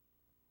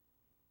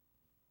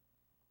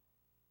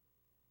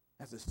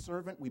 As a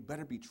servant, we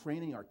better be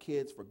training our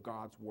kids for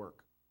God's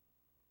work.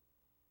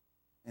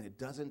 And it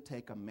doesn't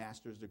take a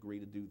master's degree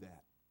to do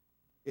that.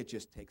 It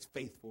just takes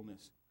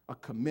faithfulness, a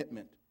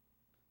commitment,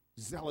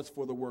 zealous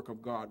for the work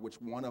of God, which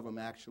one of them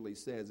actually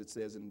says. It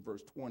says in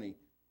verse 20,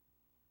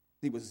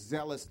 he was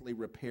zealously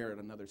repaired,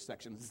 another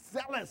section.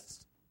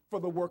 Zealous for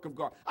the work of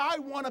God. I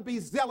want to be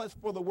zealous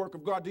for the work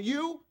of God. Do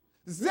you?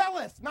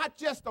 Zealous, not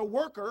just a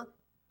worker.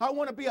 I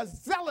want to be a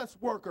zealous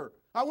worker.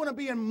 I want to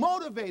be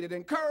motivated,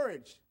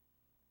 encouraged.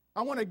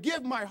 I want to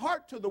give my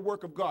heart to the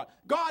work of God.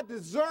 God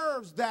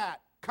deserves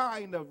that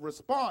kind of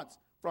response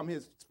from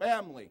his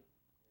family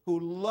who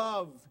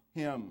love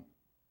him,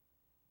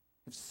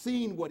 have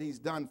seen what he's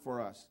done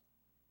for us.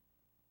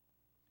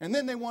 And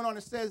then they went on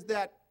and says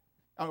that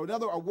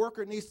a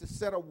worker needs to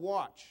set a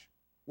watch.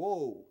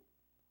 Whoa.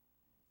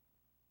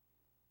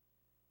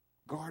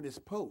 Guard his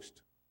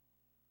post.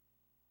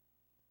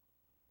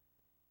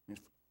 And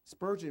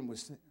Spurgeon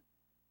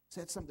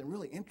said something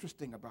really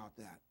interesting about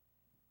that.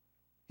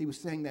 He was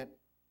saying that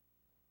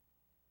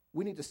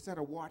we need to set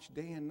a watch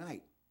day and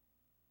night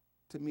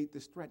to meet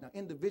this threat. Now,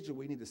 individually,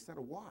 we need to set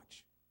a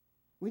watch.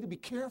 We need to be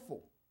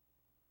careful.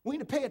 We need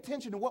to pay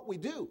attention to what we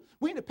do.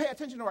 We need to pay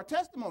attention to our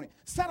testimony.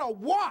 Set a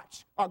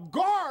watch, a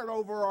guard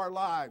over our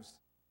lives.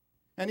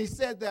 And he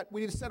said that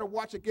we need to set a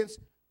watch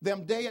against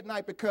them day and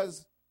night,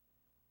 because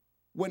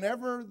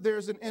whenever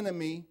there's an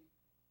enemy,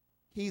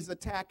 he's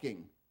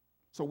attacking.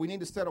 So we need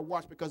to set a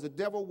watch, because the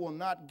devil will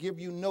not give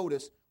you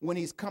notice when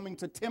he's coming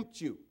to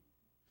tempt you.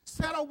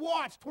 Set a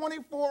watch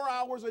 24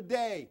 hours a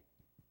day,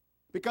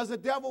 because the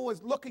devil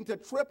is looking to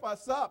trip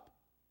us up.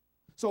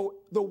 So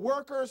the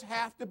workers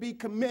have to be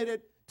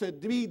committed to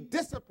be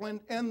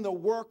disciplined in the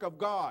work of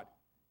God,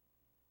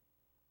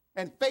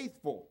 and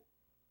faithful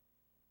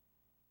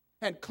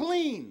and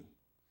clean.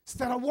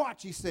 Set a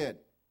watch, he said.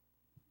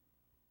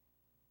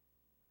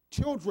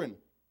 Children,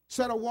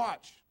 set a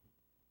watch.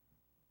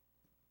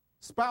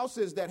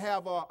 Spouses that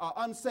have an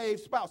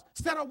unsaved spouse,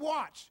 set a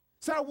watch.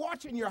 Set a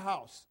watch in your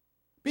house.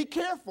 Be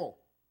careful.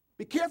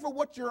 Be careful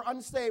what your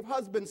unsaved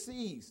husband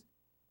sees.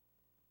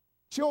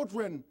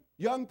 Children,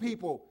 young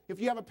people,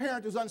 if you have a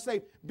parent who's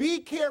unsaved, be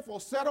careful.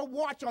 Set a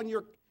watch on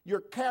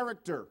your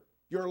character,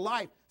 your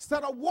life.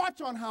 Set a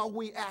watch on how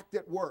we act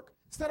at work.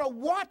 Set a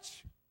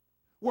watch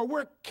where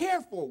we're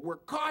careful, we're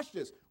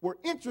cautious, we're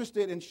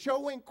interested in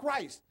showing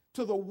Christ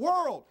to the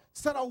world.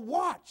 Set a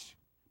watch.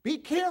 Be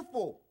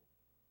careful.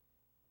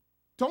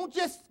 Don't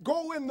just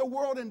go in the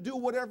world and do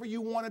whatever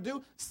you want to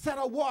do. Set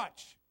a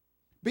watch.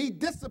 Be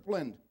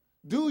disciplined.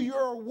 Do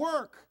your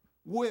work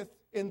with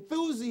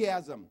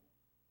enthusiasm.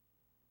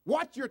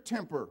 Watch your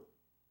temper.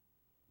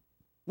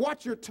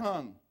 Watch your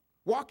tongue.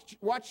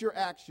 Watch your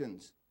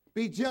actions.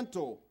 Be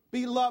gentle.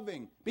 Be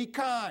loving. Be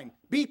kind.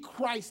 Be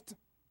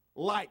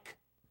Christ-like,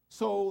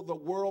 so the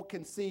world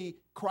can see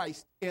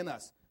Christ in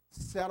us.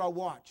 Set a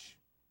watch.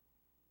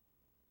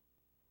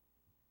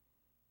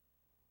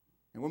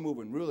 And we're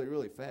moving really,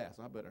 really fast.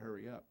 I better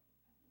hurry up.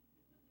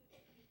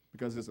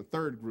 Because there's a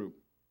third group.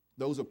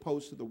 Those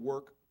opposed to the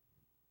work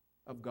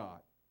of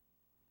God.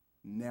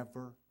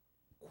 Never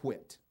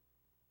quit.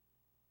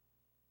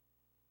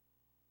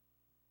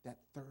 That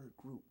third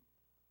group,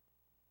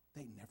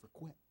 they never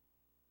quit.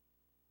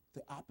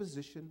 The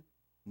opposition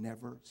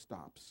never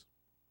stops.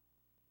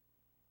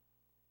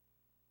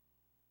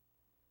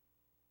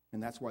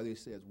 And that's why they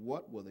says,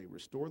 what? Will they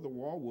restore the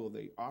wall? Will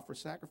they offer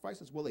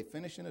sacrifices? Will they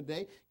finish in a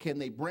day? Can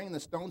they bring the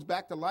stones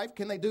back to life?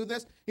 Can they do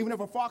this? Even if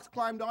a fox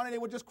climbed on it, they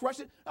would just crush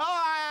it?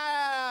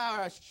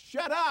 Ah,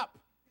 shut up.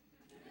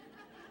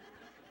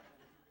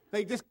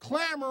 They just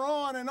clamor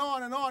on and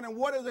on and on. And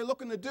what are they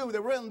looking to do?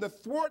 They're willing to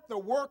thwart the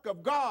work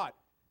of God.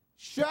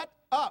 Shut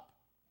up.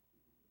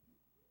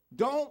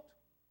 Don't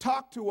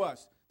talk to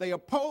us. They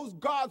oppose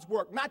God's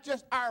work, not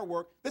just our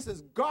work. This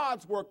is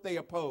God's work they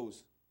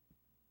oppose.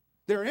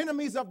 They're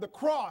enemies of the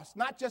cross,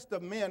 not just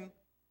of men.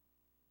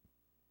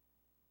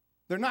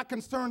 They're not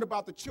concerned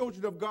about the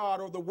children of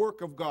God or the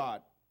work of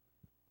God.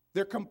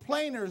 They're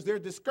complainers, they're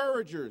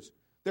discouragers,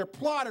 they're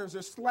plotters,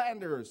 they're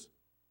slanderers,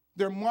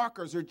 they're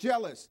mockers, they're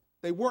jealous.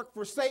 They work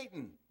for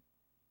Satan.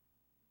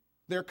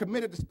 They're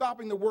committed to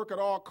stopping the work at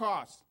all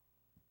costs.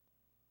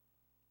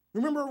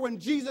 Remember when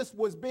Jesus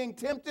was being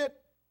tempted?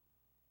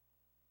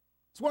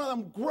 It's one of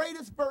the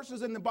greatest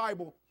verses in the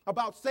Bible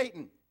about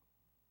Satan.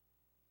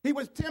 He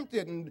was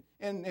tempted,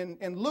 and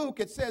in Luke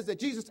it says that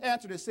Jesus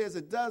answered, it says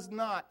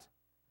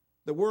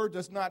the word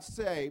does not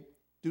say,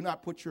 do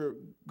not put your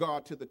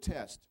God to the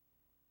test.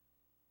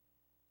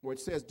 Or it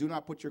says, do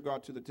not put your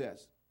God to the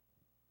test.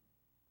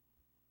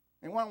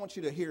 And I want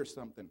you to hear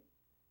something.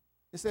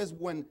 It says,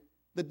 when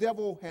the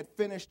devil had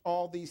finished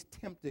all these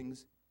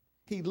temptings,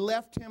 he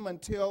left him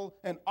until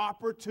an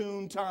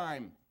opportune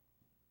time.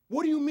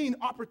 What do you mean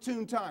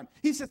opportune time?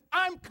 He says,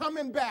 I'm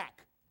coming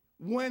back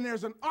when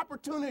there's an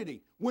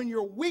opportunity, when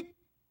you're weak,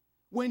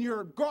 when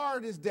your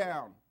guard is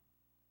down,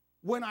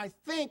 when I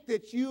think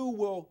that you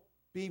will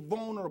be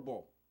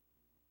vulnerable.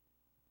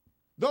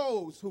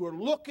 Those who are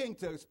looking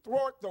to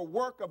thwart the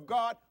work of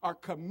God are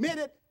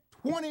committed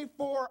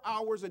 24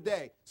 hours a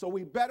day. So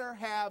we better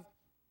have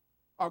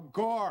a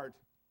guard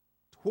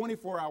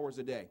 24 hours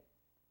a day.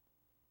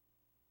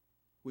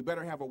 We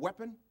better have a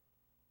weapon,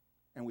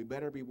 and we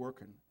better be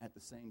working at the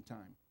same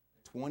time,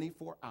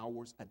 24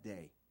 hours a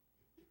day.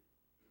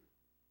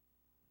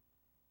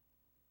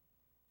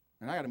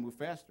 And I got to move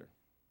faster,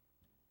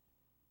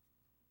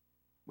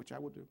 which I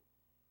will do.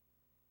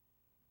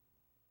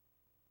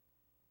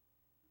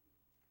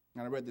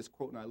 And I read this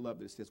quote, and I love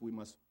this. It says, we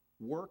must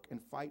work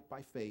and fight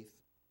by faith.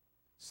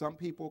 Some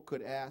people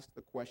could ask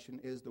the question,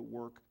 is the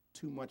work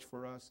too much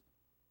for us?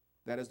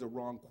 That is the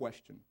wrong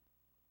question.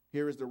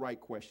 Here is the right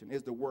question.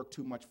 Is the work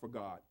too much for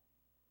God?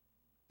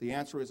 The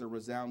answer is a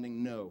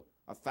resounding no,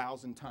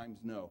 1,000 times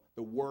no.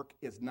 The work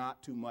is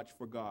not too much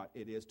for God.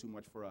 It is too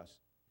much for us.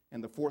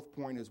 And the fourth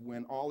point is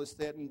when all is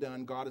said and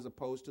done, God is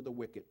opposed to the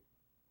wicked,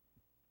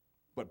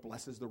 but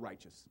blesses the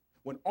righteous.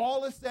 When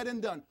all is said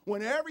and done,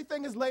 when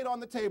everything is laid on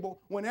the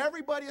table, when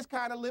everybody is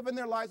kind of living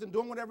their lives and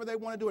doing whatever they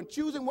want to do and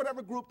choosing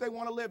whatever group they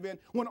want to live in,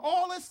 when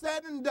all is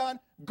said and done,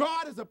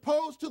 God is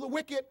opposed to the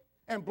wicked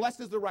and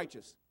blesses the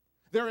righteous.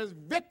 There is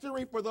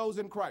victory for those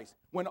in Christ.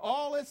 When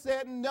all is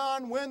said and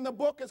done, when the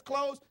book is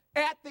closed,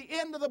 at the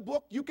end of the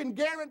book, you can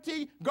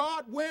guarantee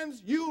God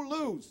wins, you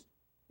lose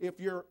if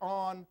you're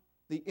on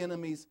the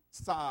enemy's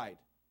side.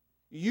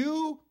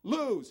 You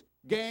lose.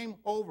 Game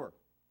over.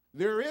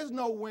 There is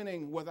no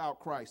winning without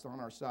Christ on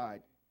our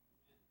side.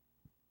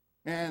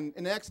 And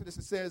in Exodus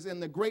it says, in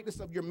the greatness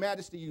of your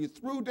majesty, you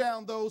threw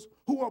down those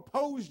who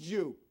opposed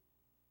you.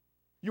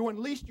 You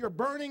unleashed your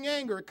burning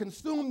anger,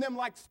 consumed them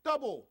like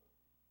stubble.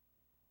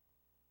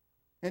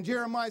 And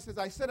Jeremiah says,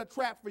 I set a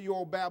trap for you,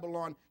 O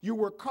Babylon. You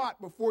were caught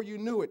before you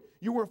knew it.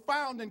 You were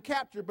found and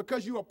captured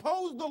because you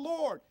opposed the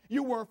Lord.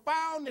 You were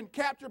found and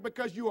captured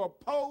because you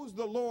opposed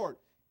the Lord.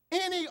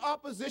 Any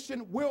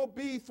opposition will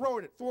be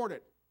thwarted.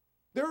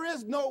 There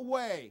is no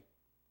way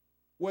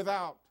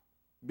without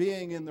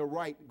being in the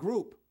right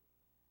group.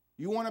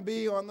 You want to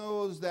be on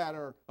those that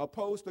are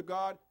opposed to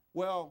God?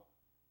 Well,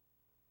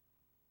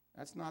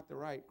 that's not the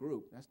right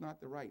group. That's not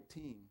the right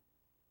team.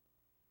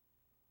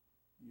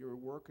 You're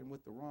working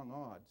with the wrong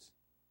odds.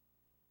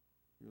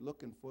 You're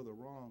looking for the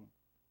wrong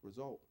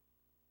result.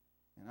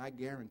 And I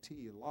guarantee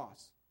you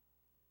loss.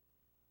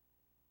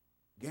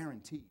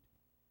 Guaranteed.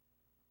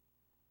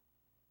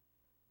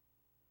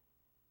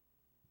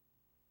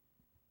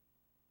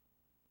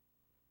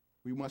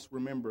 we must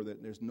remember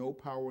that there's no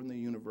power in the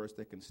universe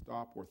that can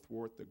stop or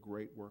thwart the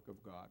great work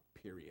of God,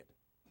 period.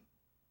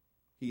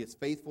 He is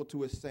faithful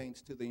to his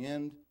saints to the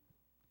end.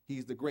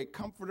 He's the great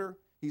comforter.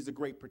 He's the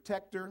great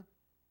protector.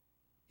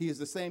 He is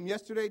the same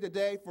yesterday,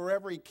 today,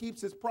 forever. He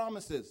keeps his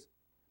promises.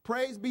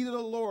 Praise be to the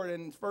Lord.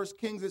 In 1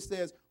 Kings it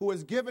says, who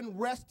has given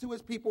rest to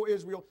his people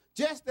Israel,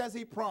 just as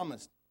he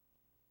promised.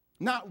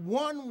 Not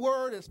one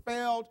word has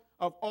failed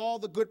of all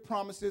the good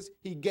promises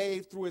he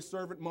gave through his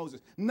servant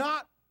Moses.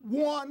 Not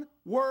one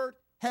word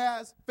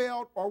has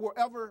failed or will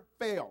ever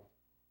fail.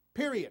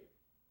 Period.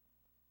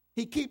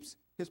 He keeps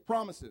his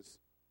promises.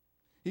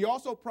 He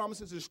also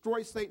promises to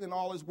destroy Satan and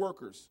all his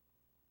workers.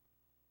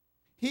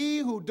 He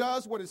who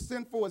does what is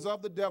sinful is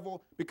of the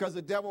devil, because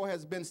the devil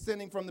has been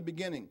sinning from the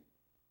beginning.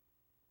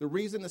 The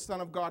reason the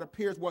Son of God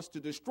appears was to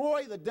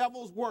destroy the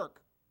devil's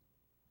work.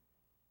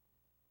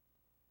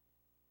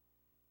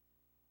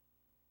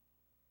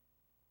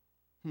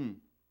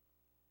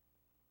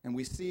 And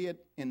we see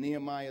it in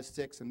Nehemiah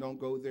 6, and don't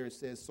go there. It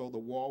says, so the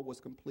wall was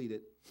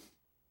completed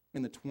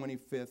in the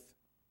 25th,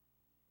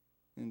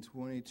 in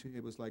 22,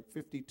 it was like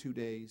 52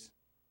 days.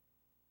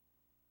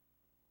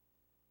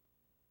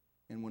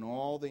 And when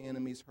all the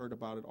enemies heard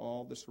about it,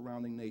 all the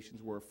surrounding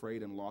nations were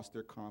afraid and lost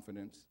their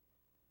confidence,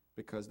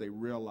 because they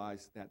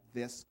realized that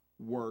this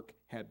work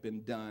had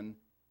been done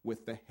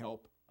with the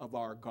help of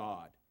our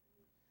God.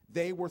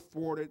 They were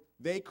thwarted.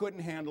 They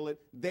couldn't handle it.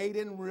 They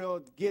didn't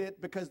really get it,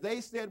 because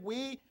they said,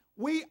 we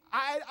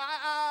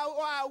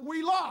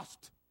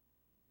lost.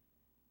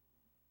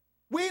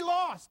 We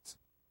lost.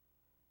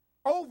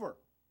 Over.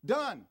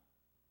 Done.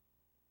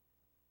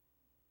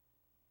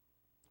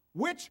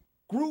 Which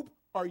group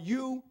are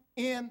you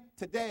in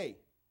today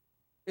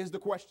is the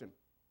question.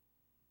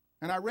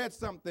 And I read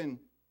something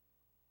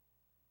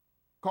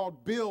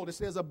called Build. It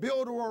says, a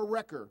builder or a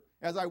wrecker.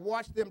 As I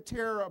watched them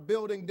tear a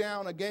building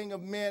down, a gang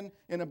of men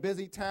in a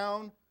busy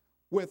town,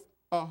 with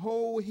a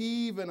hoe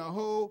heave and a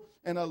hoe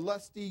and a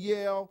lusty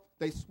yell,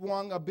 they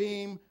swung a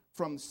beam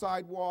from the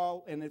side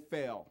wall and it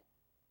fell.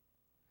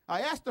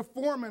 I asked the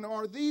foreman,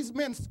 are these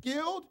men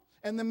skilled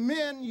and the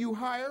men you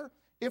hire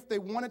if they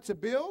wanted to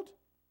build?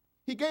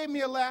 He gave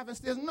me a laugh and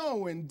says,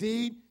 no,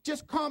 indeed,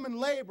 just common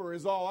labor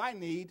is all I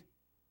need.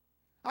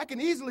 I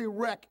can easily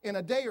wreck in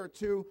a day or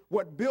two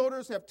what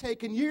builders have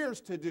taken years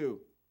to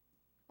do.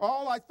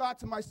 All I thought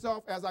to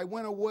myself as I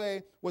went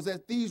away was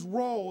that these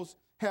roles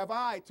have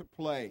I to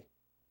play.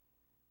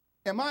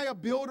 Am I a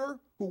builder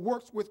who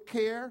works with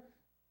care,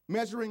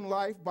 measuring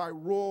life by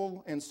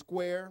rule and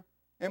square?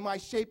 Am I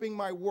shaping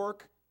my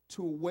work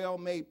to a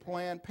well-made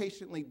plan,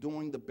 patiently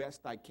doing the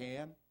best I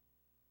can?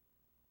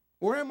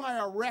 Or am I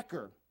a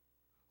wrecker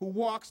who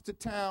walks to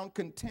town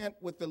content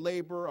with the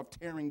labor of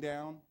tearing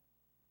down?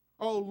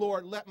 Oh,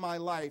 Lord, let my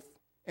life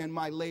and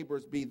my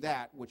labors be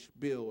that which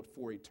build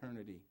for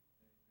eternity.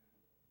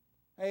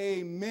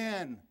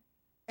 Amen.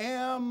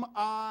 Am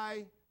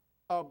I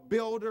a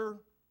builder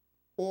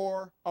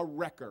or a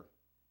wrecker?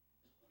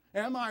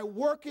 Am I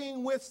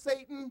working with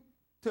Satan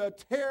to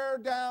tear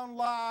down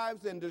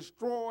lives and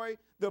destroy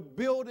the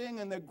building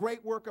and the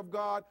great work of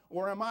God?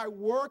 Or am I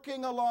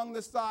working along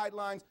the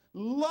sidelines,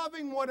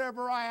 loving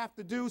whatever I have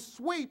to do,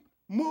 sweep,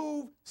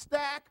 move,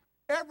 stack,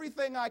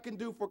 everything I can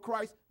do for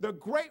Christ? The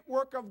great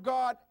work of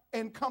God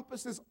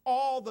encompasses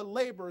all the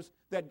labors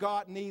that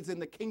God needs in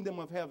the kingdom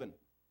of heaven.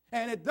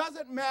 And it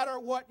doesn't matter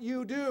what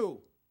you do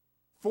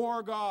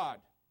for God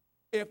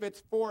if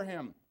it's for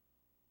him.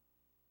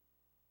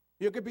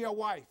 You could be a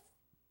wife,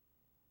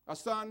 a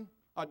son,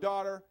 a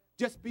daughter.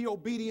 Just be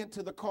obedient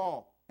to the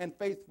call and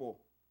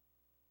faithful.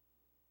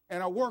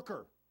 And a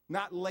worker,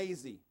 not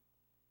lazy.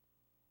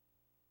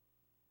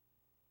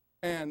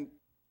 And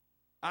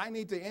I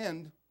need to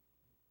end,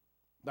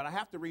 but I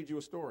have to read you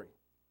a story.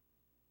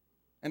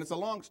 And it's a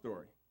long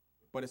story,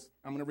 but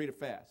I'm going to read it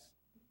fast,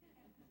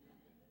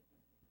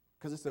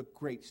 because it's a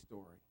great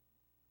story.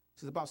 It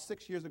says, about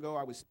 6 years ago,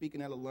 I was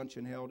speaking at a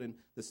luncheon held in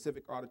the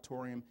Civic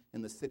Auditorium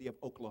in the city of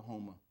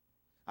Oklahoma.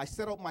 I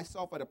settled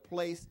myself at a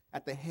place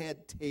at the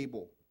head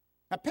table.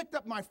 I picked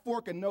up my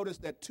fork and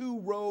noticed that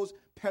 2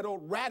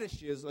 rose-petaled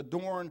radishes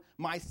adorned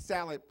my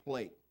salad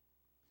plate.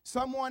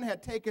 Someone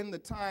had taken the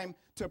time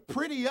to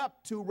pretty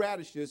up 2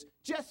 radishes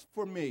just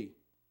for me.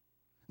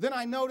 Then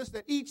I noticed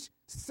that each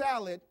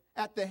salad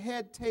at the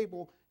head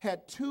table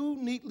had 2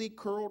 neatly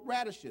curled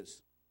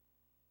radishes.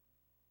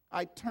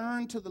 I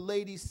turned to the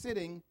lady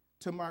sitting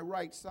to my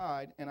right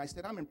side, and I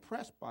said, I'm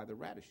impressed by the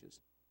radishes.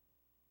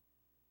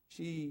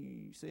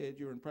 She said,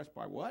 you're impressed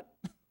by what?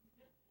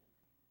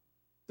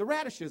 The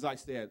radishes, I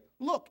said.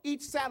 Look,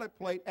 each salad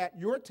plate at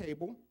your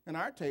table and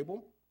our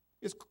table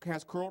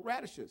has curled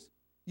radishes.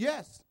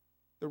 Yes,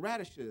 the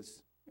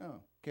radishes.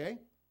 Oh, okay.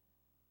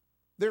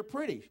 They're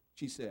pretty,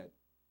 she said.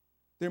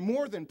 They're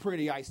more than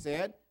pretty, I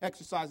said,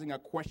 exercising a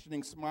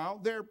questioning smile.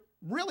 They're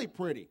really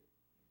pretty.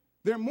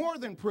 They're more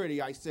than pretty,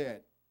 I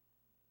said.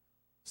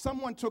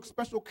 Someone took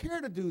special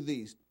care to do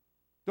these.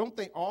 Don't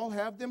they all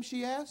have them,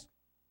 she asked.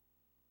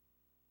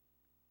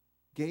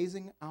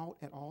 Gazing out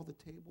at all the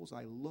tables,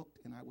 I looked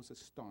and I was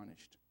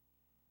astonished.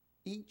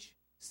 Each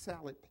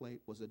salad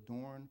plate was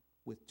adorned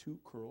with 2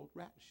 curled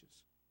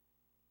radishes.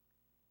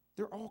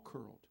 They're all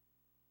curled.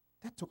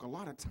 That took a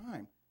lot of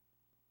time.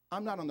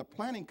 I'm not on the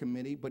planning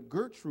committee, but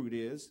Gertrude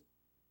is.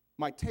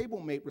 My table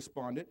mate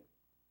responded.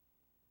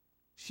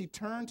 She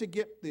turned to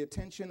get the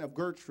attention of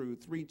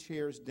Gertrude 3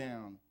 chairs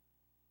down.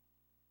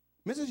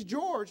 Mrs.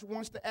 George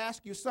wants to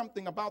ask you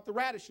something about the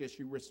radishes,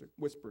 she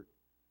whispered.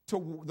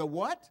 To the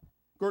what?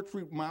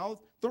 Gertrude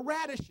mouthed. The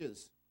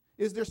radishes.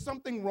 Is there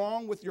something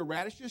wrong with your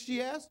radishes,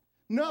 she asked.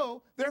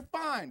 No, they're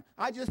fine.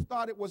 I just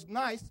thought it was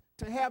nice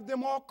to have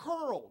them all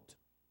curled.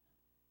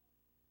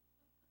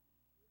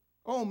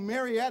 Oh,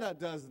 Marietta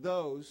does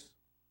those.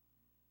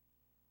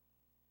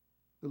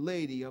 The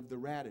lady of the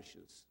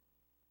radishes.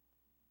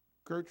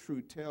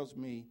 Gertrude tells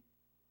me,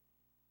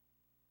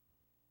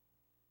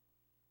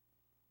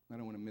 I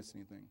don't want to miss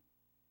anything.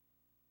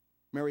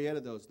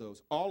 Marietta does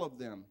those. All of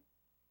them,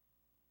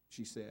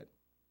 she said.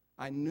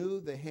 I knew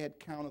the head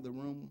count of the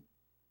room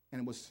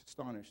and was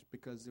astonished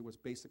because there was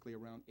basically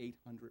around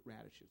 800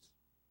 radishes.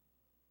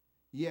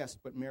 Yes,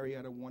 but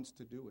Marietta wants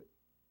to do it.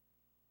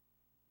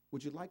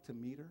 Would you like to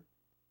meet her?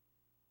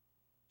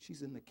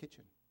 She's in the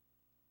kitchen.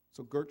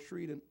 So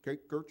Gertrude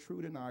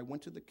and I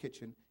went to the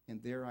kitchen,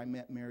 and there I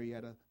met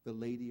Marietta, the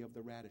lady of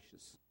the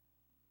radishes.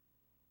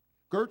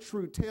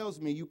 Gertrude tells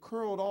me, you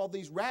curled all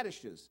these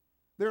radishes.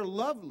 They're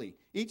lovely.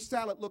 Each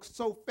salad looks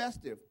so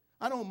festive.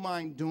 I don't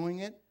mind doing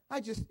it.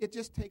 It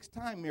just takes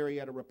time,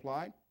 Marietta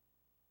replied.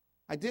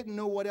 I didn't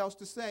know what else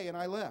to say, and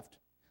I left.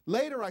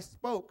 Later I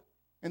spoke,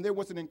 and there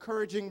was an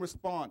encouraging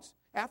response.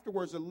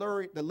 Afterwards, the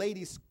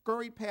ladies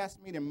scurried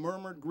past me and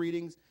murmured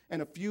greetings,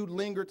 and a few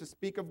lingered to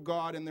speak of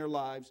God and their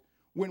lives.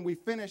 When we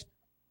finished,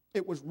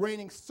 it was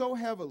raining so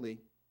heavily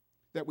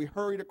that we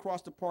hurried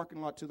across the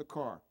parking lot to the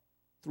car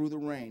through the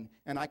rain,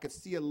 and I could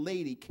see a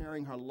lady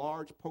carrying her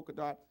large polka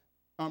dot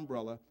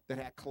umbrella that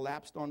had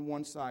collapsed on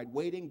one side,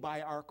 waiting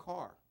by our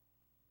car.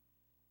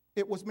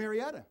 It was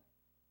Marietta.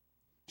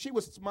 She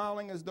was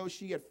smiling as though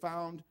she had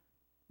found,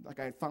 like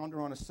I had found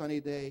her on a sunny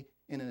day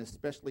in an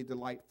especially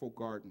delightful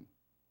garden.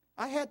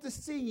 I had to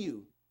see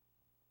you,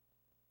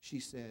 she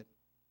said.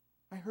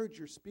 I heard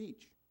your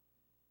speech.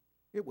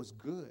 It was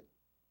good,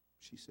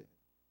 she said.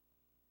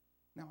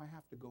 Now I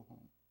have to go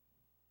home.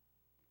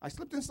 I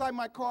slipped inside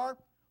my car,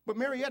 but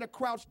Marietta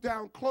crouched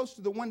down close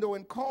to the window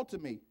and called to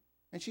me.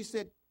 And she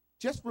said,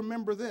 just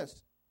remember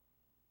this.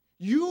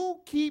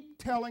 You keep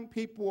telling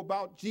people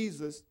about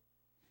Jesus,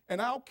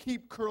 and I'll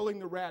keep curling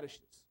the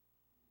radishes.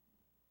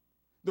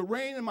 The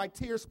rain and my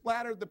tears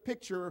splattered the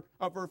picture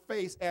of her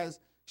face as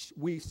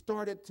we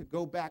started to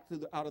go back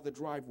out of the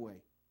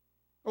driveway.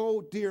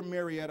 Oh, dear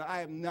Marietta, I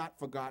have not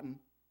forgotten.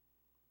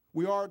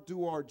 We all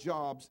do our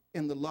jobs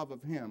in the love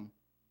of him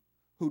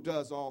who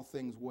does all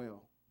things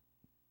well.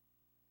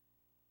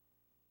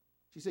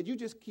 She said, you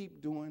just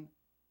keep doing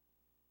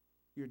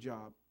your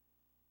job,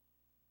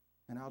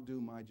 and I'll do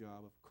my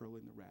job of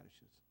curling the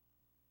radishes,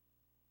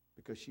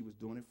 because she was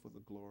doing it for the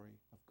glory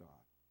of God.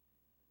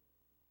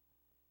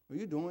 Are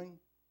you doing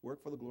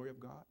work for the glory of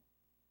God?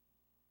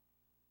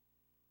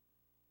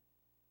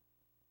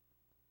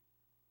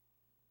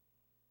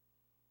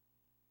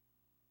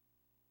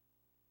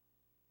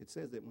 It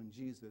says that when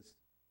Jesus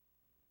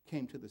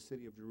came to the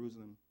city of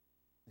Jerusalem,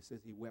 it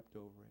says he wept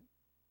over it.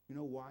 You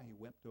know why he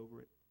wept over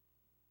it?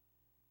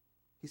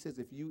 He says,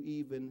 if you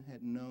even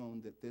had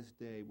known that this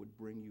day would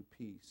bring you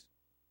peace,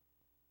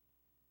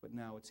 but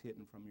now it's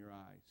hidden from your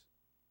eyes.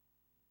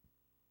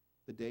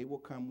 The day will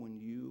come when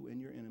you and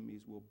your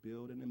enemies will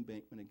build an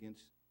embankment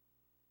against,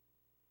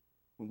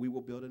 when we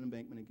will build an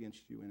embankment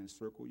against you and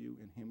encircle you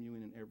and hem you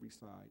in on every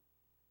side.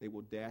 They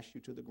will dash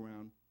you to the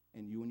ground,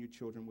 and you and your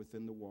children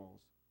within the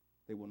walls.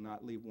 They will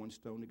not leave one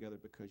stone together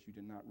because you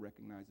did not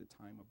recognize the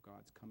time of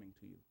God's coming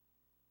to you.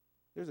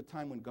 There's a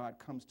time when God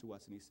comes to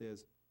us and he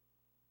says,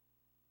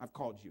 I've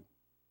called you.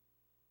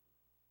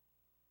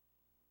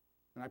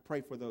 And I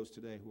pray for those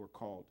today who are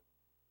called.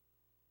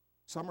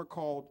 Some are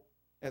called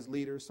as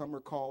leaders, some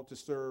are called to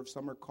serve,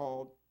 some are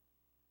called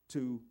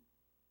to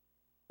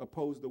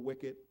oppose the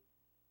wicked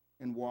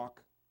and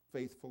walk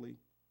faithfully.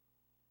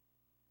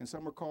 And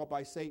some are called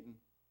by Satan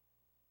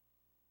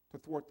to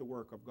thwart the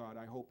work of God.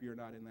 I hope you're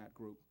not in that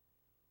group.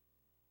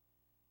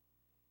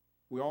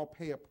 We all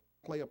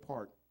play a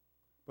part,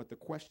 but the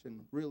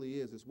question really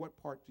is what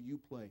part do you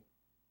play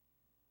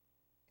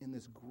in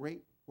this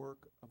great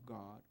work of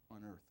God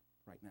on earth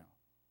right now?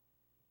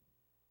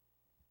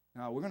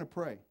 Now, we're going to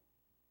pray.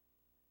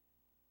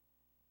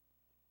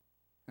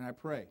 And I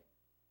pray.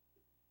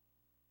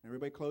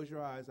 Everybody close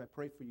your eyes. I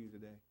pray for you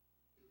today.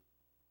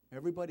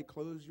 Everybody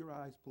close your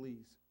eyes,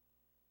 please.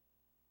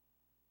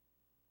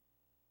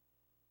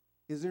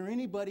 Is there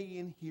anybody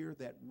in here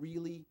that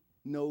really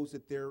knows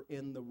that they're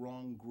in the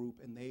wrong group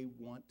and they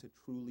want to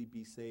truly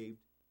be saved?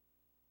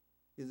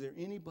 Is there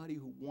anybody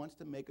who wants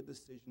to make a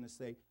decision to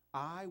say,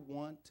 I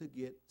want to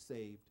get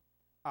saved.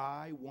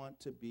 I want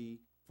to be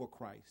for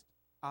Christ.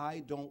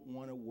 I don't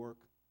want to work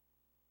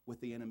with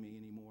the enemy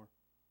anymore,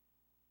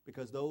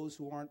 because those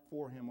who aren't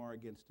for him are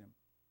against him.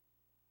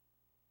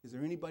 Is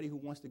there anybody who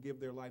wants to give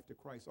their life to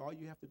Christ? All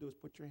you have to do is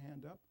put your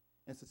hand up.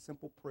 And it's a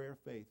simple prayer of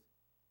faith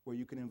where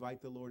you can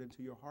invite the Lord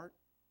into your heart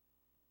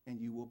and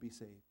you will be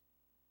saved.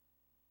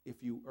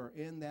 If you are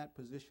in that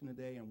position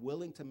today and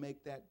willing to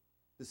make that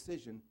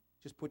decision,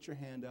 just put your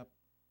hand up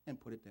and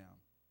put it down.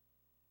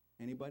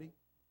 Anybody?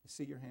 I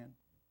see your hand.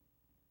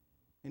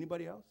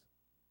 Anybody else?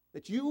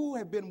 That you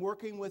have been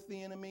working with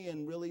the enemy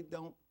and really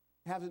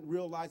haven't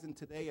realized, and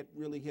today it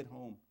really hit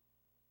home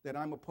that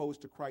I'm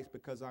opposed to Christ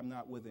because I'm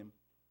not with him.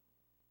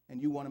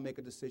 And you want to make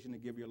a decision to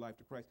give your life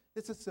to Christ.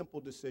 It's a simple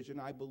decision.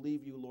 I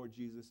believe you, Lord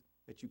Jesus,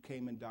 that you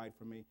came and died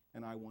for me,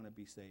 and I want to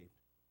be saved.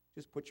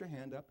 Just put your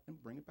hand up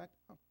and bring it back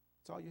down.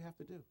 That's all you have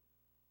to do.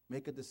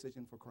 Make a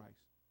decision for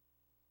Christ.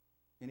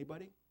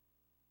 Anybody?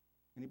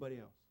 Anybody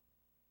else?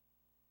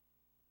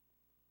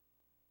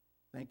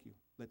 Thank you.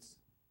 Let's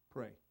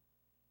pray.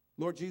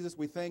 Lord Jesus,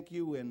 we thank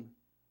you and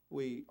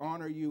we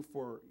honor you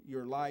for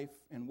your life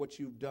and what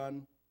you've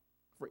done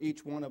for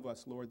each one of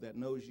us, Lord, that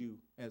knows you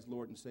as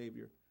Lord and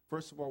Savior.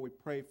 First of all, we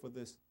pray for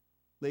this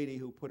lady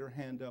who put her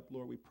hand up.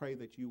 Lord, we pray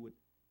that you would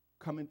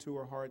come into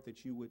her heart,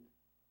 that you would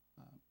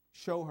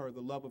show her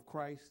the love of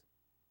Christ,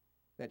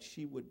 that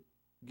she would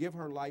give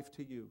her life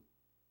to you,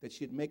 that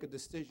she'd make a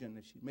decision,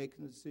 that she'd make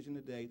a decision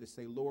today to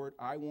say, Lord,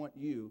 I want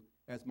you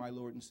as my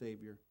Lord and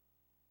Savior.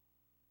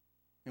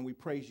 And we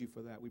praise you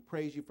for that. We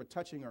praise you for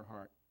touching her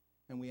heart,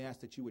 and we ask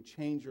that you would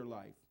change her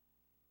life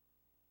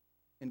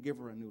and give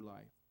her a new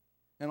life.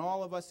 And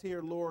all of us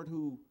here, Lord,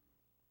 who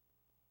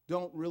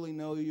don't really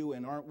know you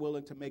and aren't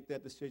willing to make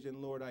that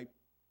decision, Lord,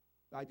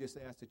 I just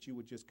ask that you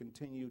would just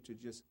continue to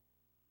just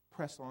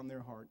press on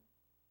their heart.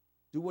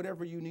 Do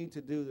whatever you need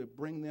to do to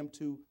bring them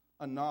to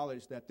a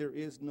knowledge that there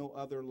is no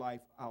other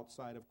life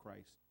outside of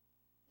Christ.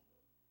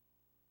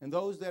 And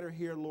those that are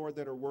here, Lord,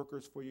 that are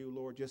workers for you,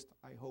 Lord, just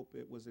I hope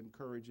it was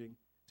encouraging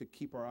to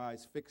keep our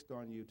eyes fixed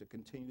on you, to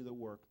continue the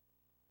work,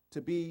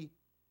 to be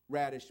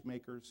radish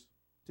makers,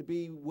 to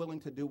be willing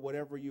to do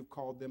whatever you've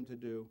called them to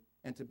do,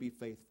 and to be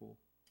faithful.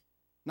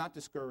 Not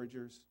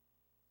discouragers,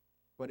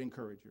 but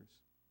encouragers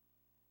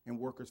and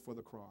workers for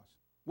the cross.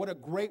 What a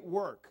great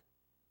work,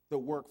 the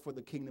work for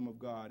the kingdom of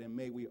God, and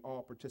may we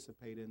all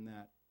participate in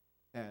that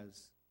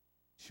as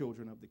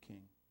children of the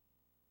King.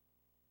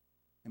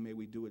 And may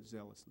we do it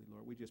zealously,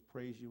 Lord. We just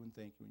praise you and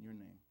thank you in your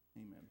name.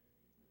 Amen.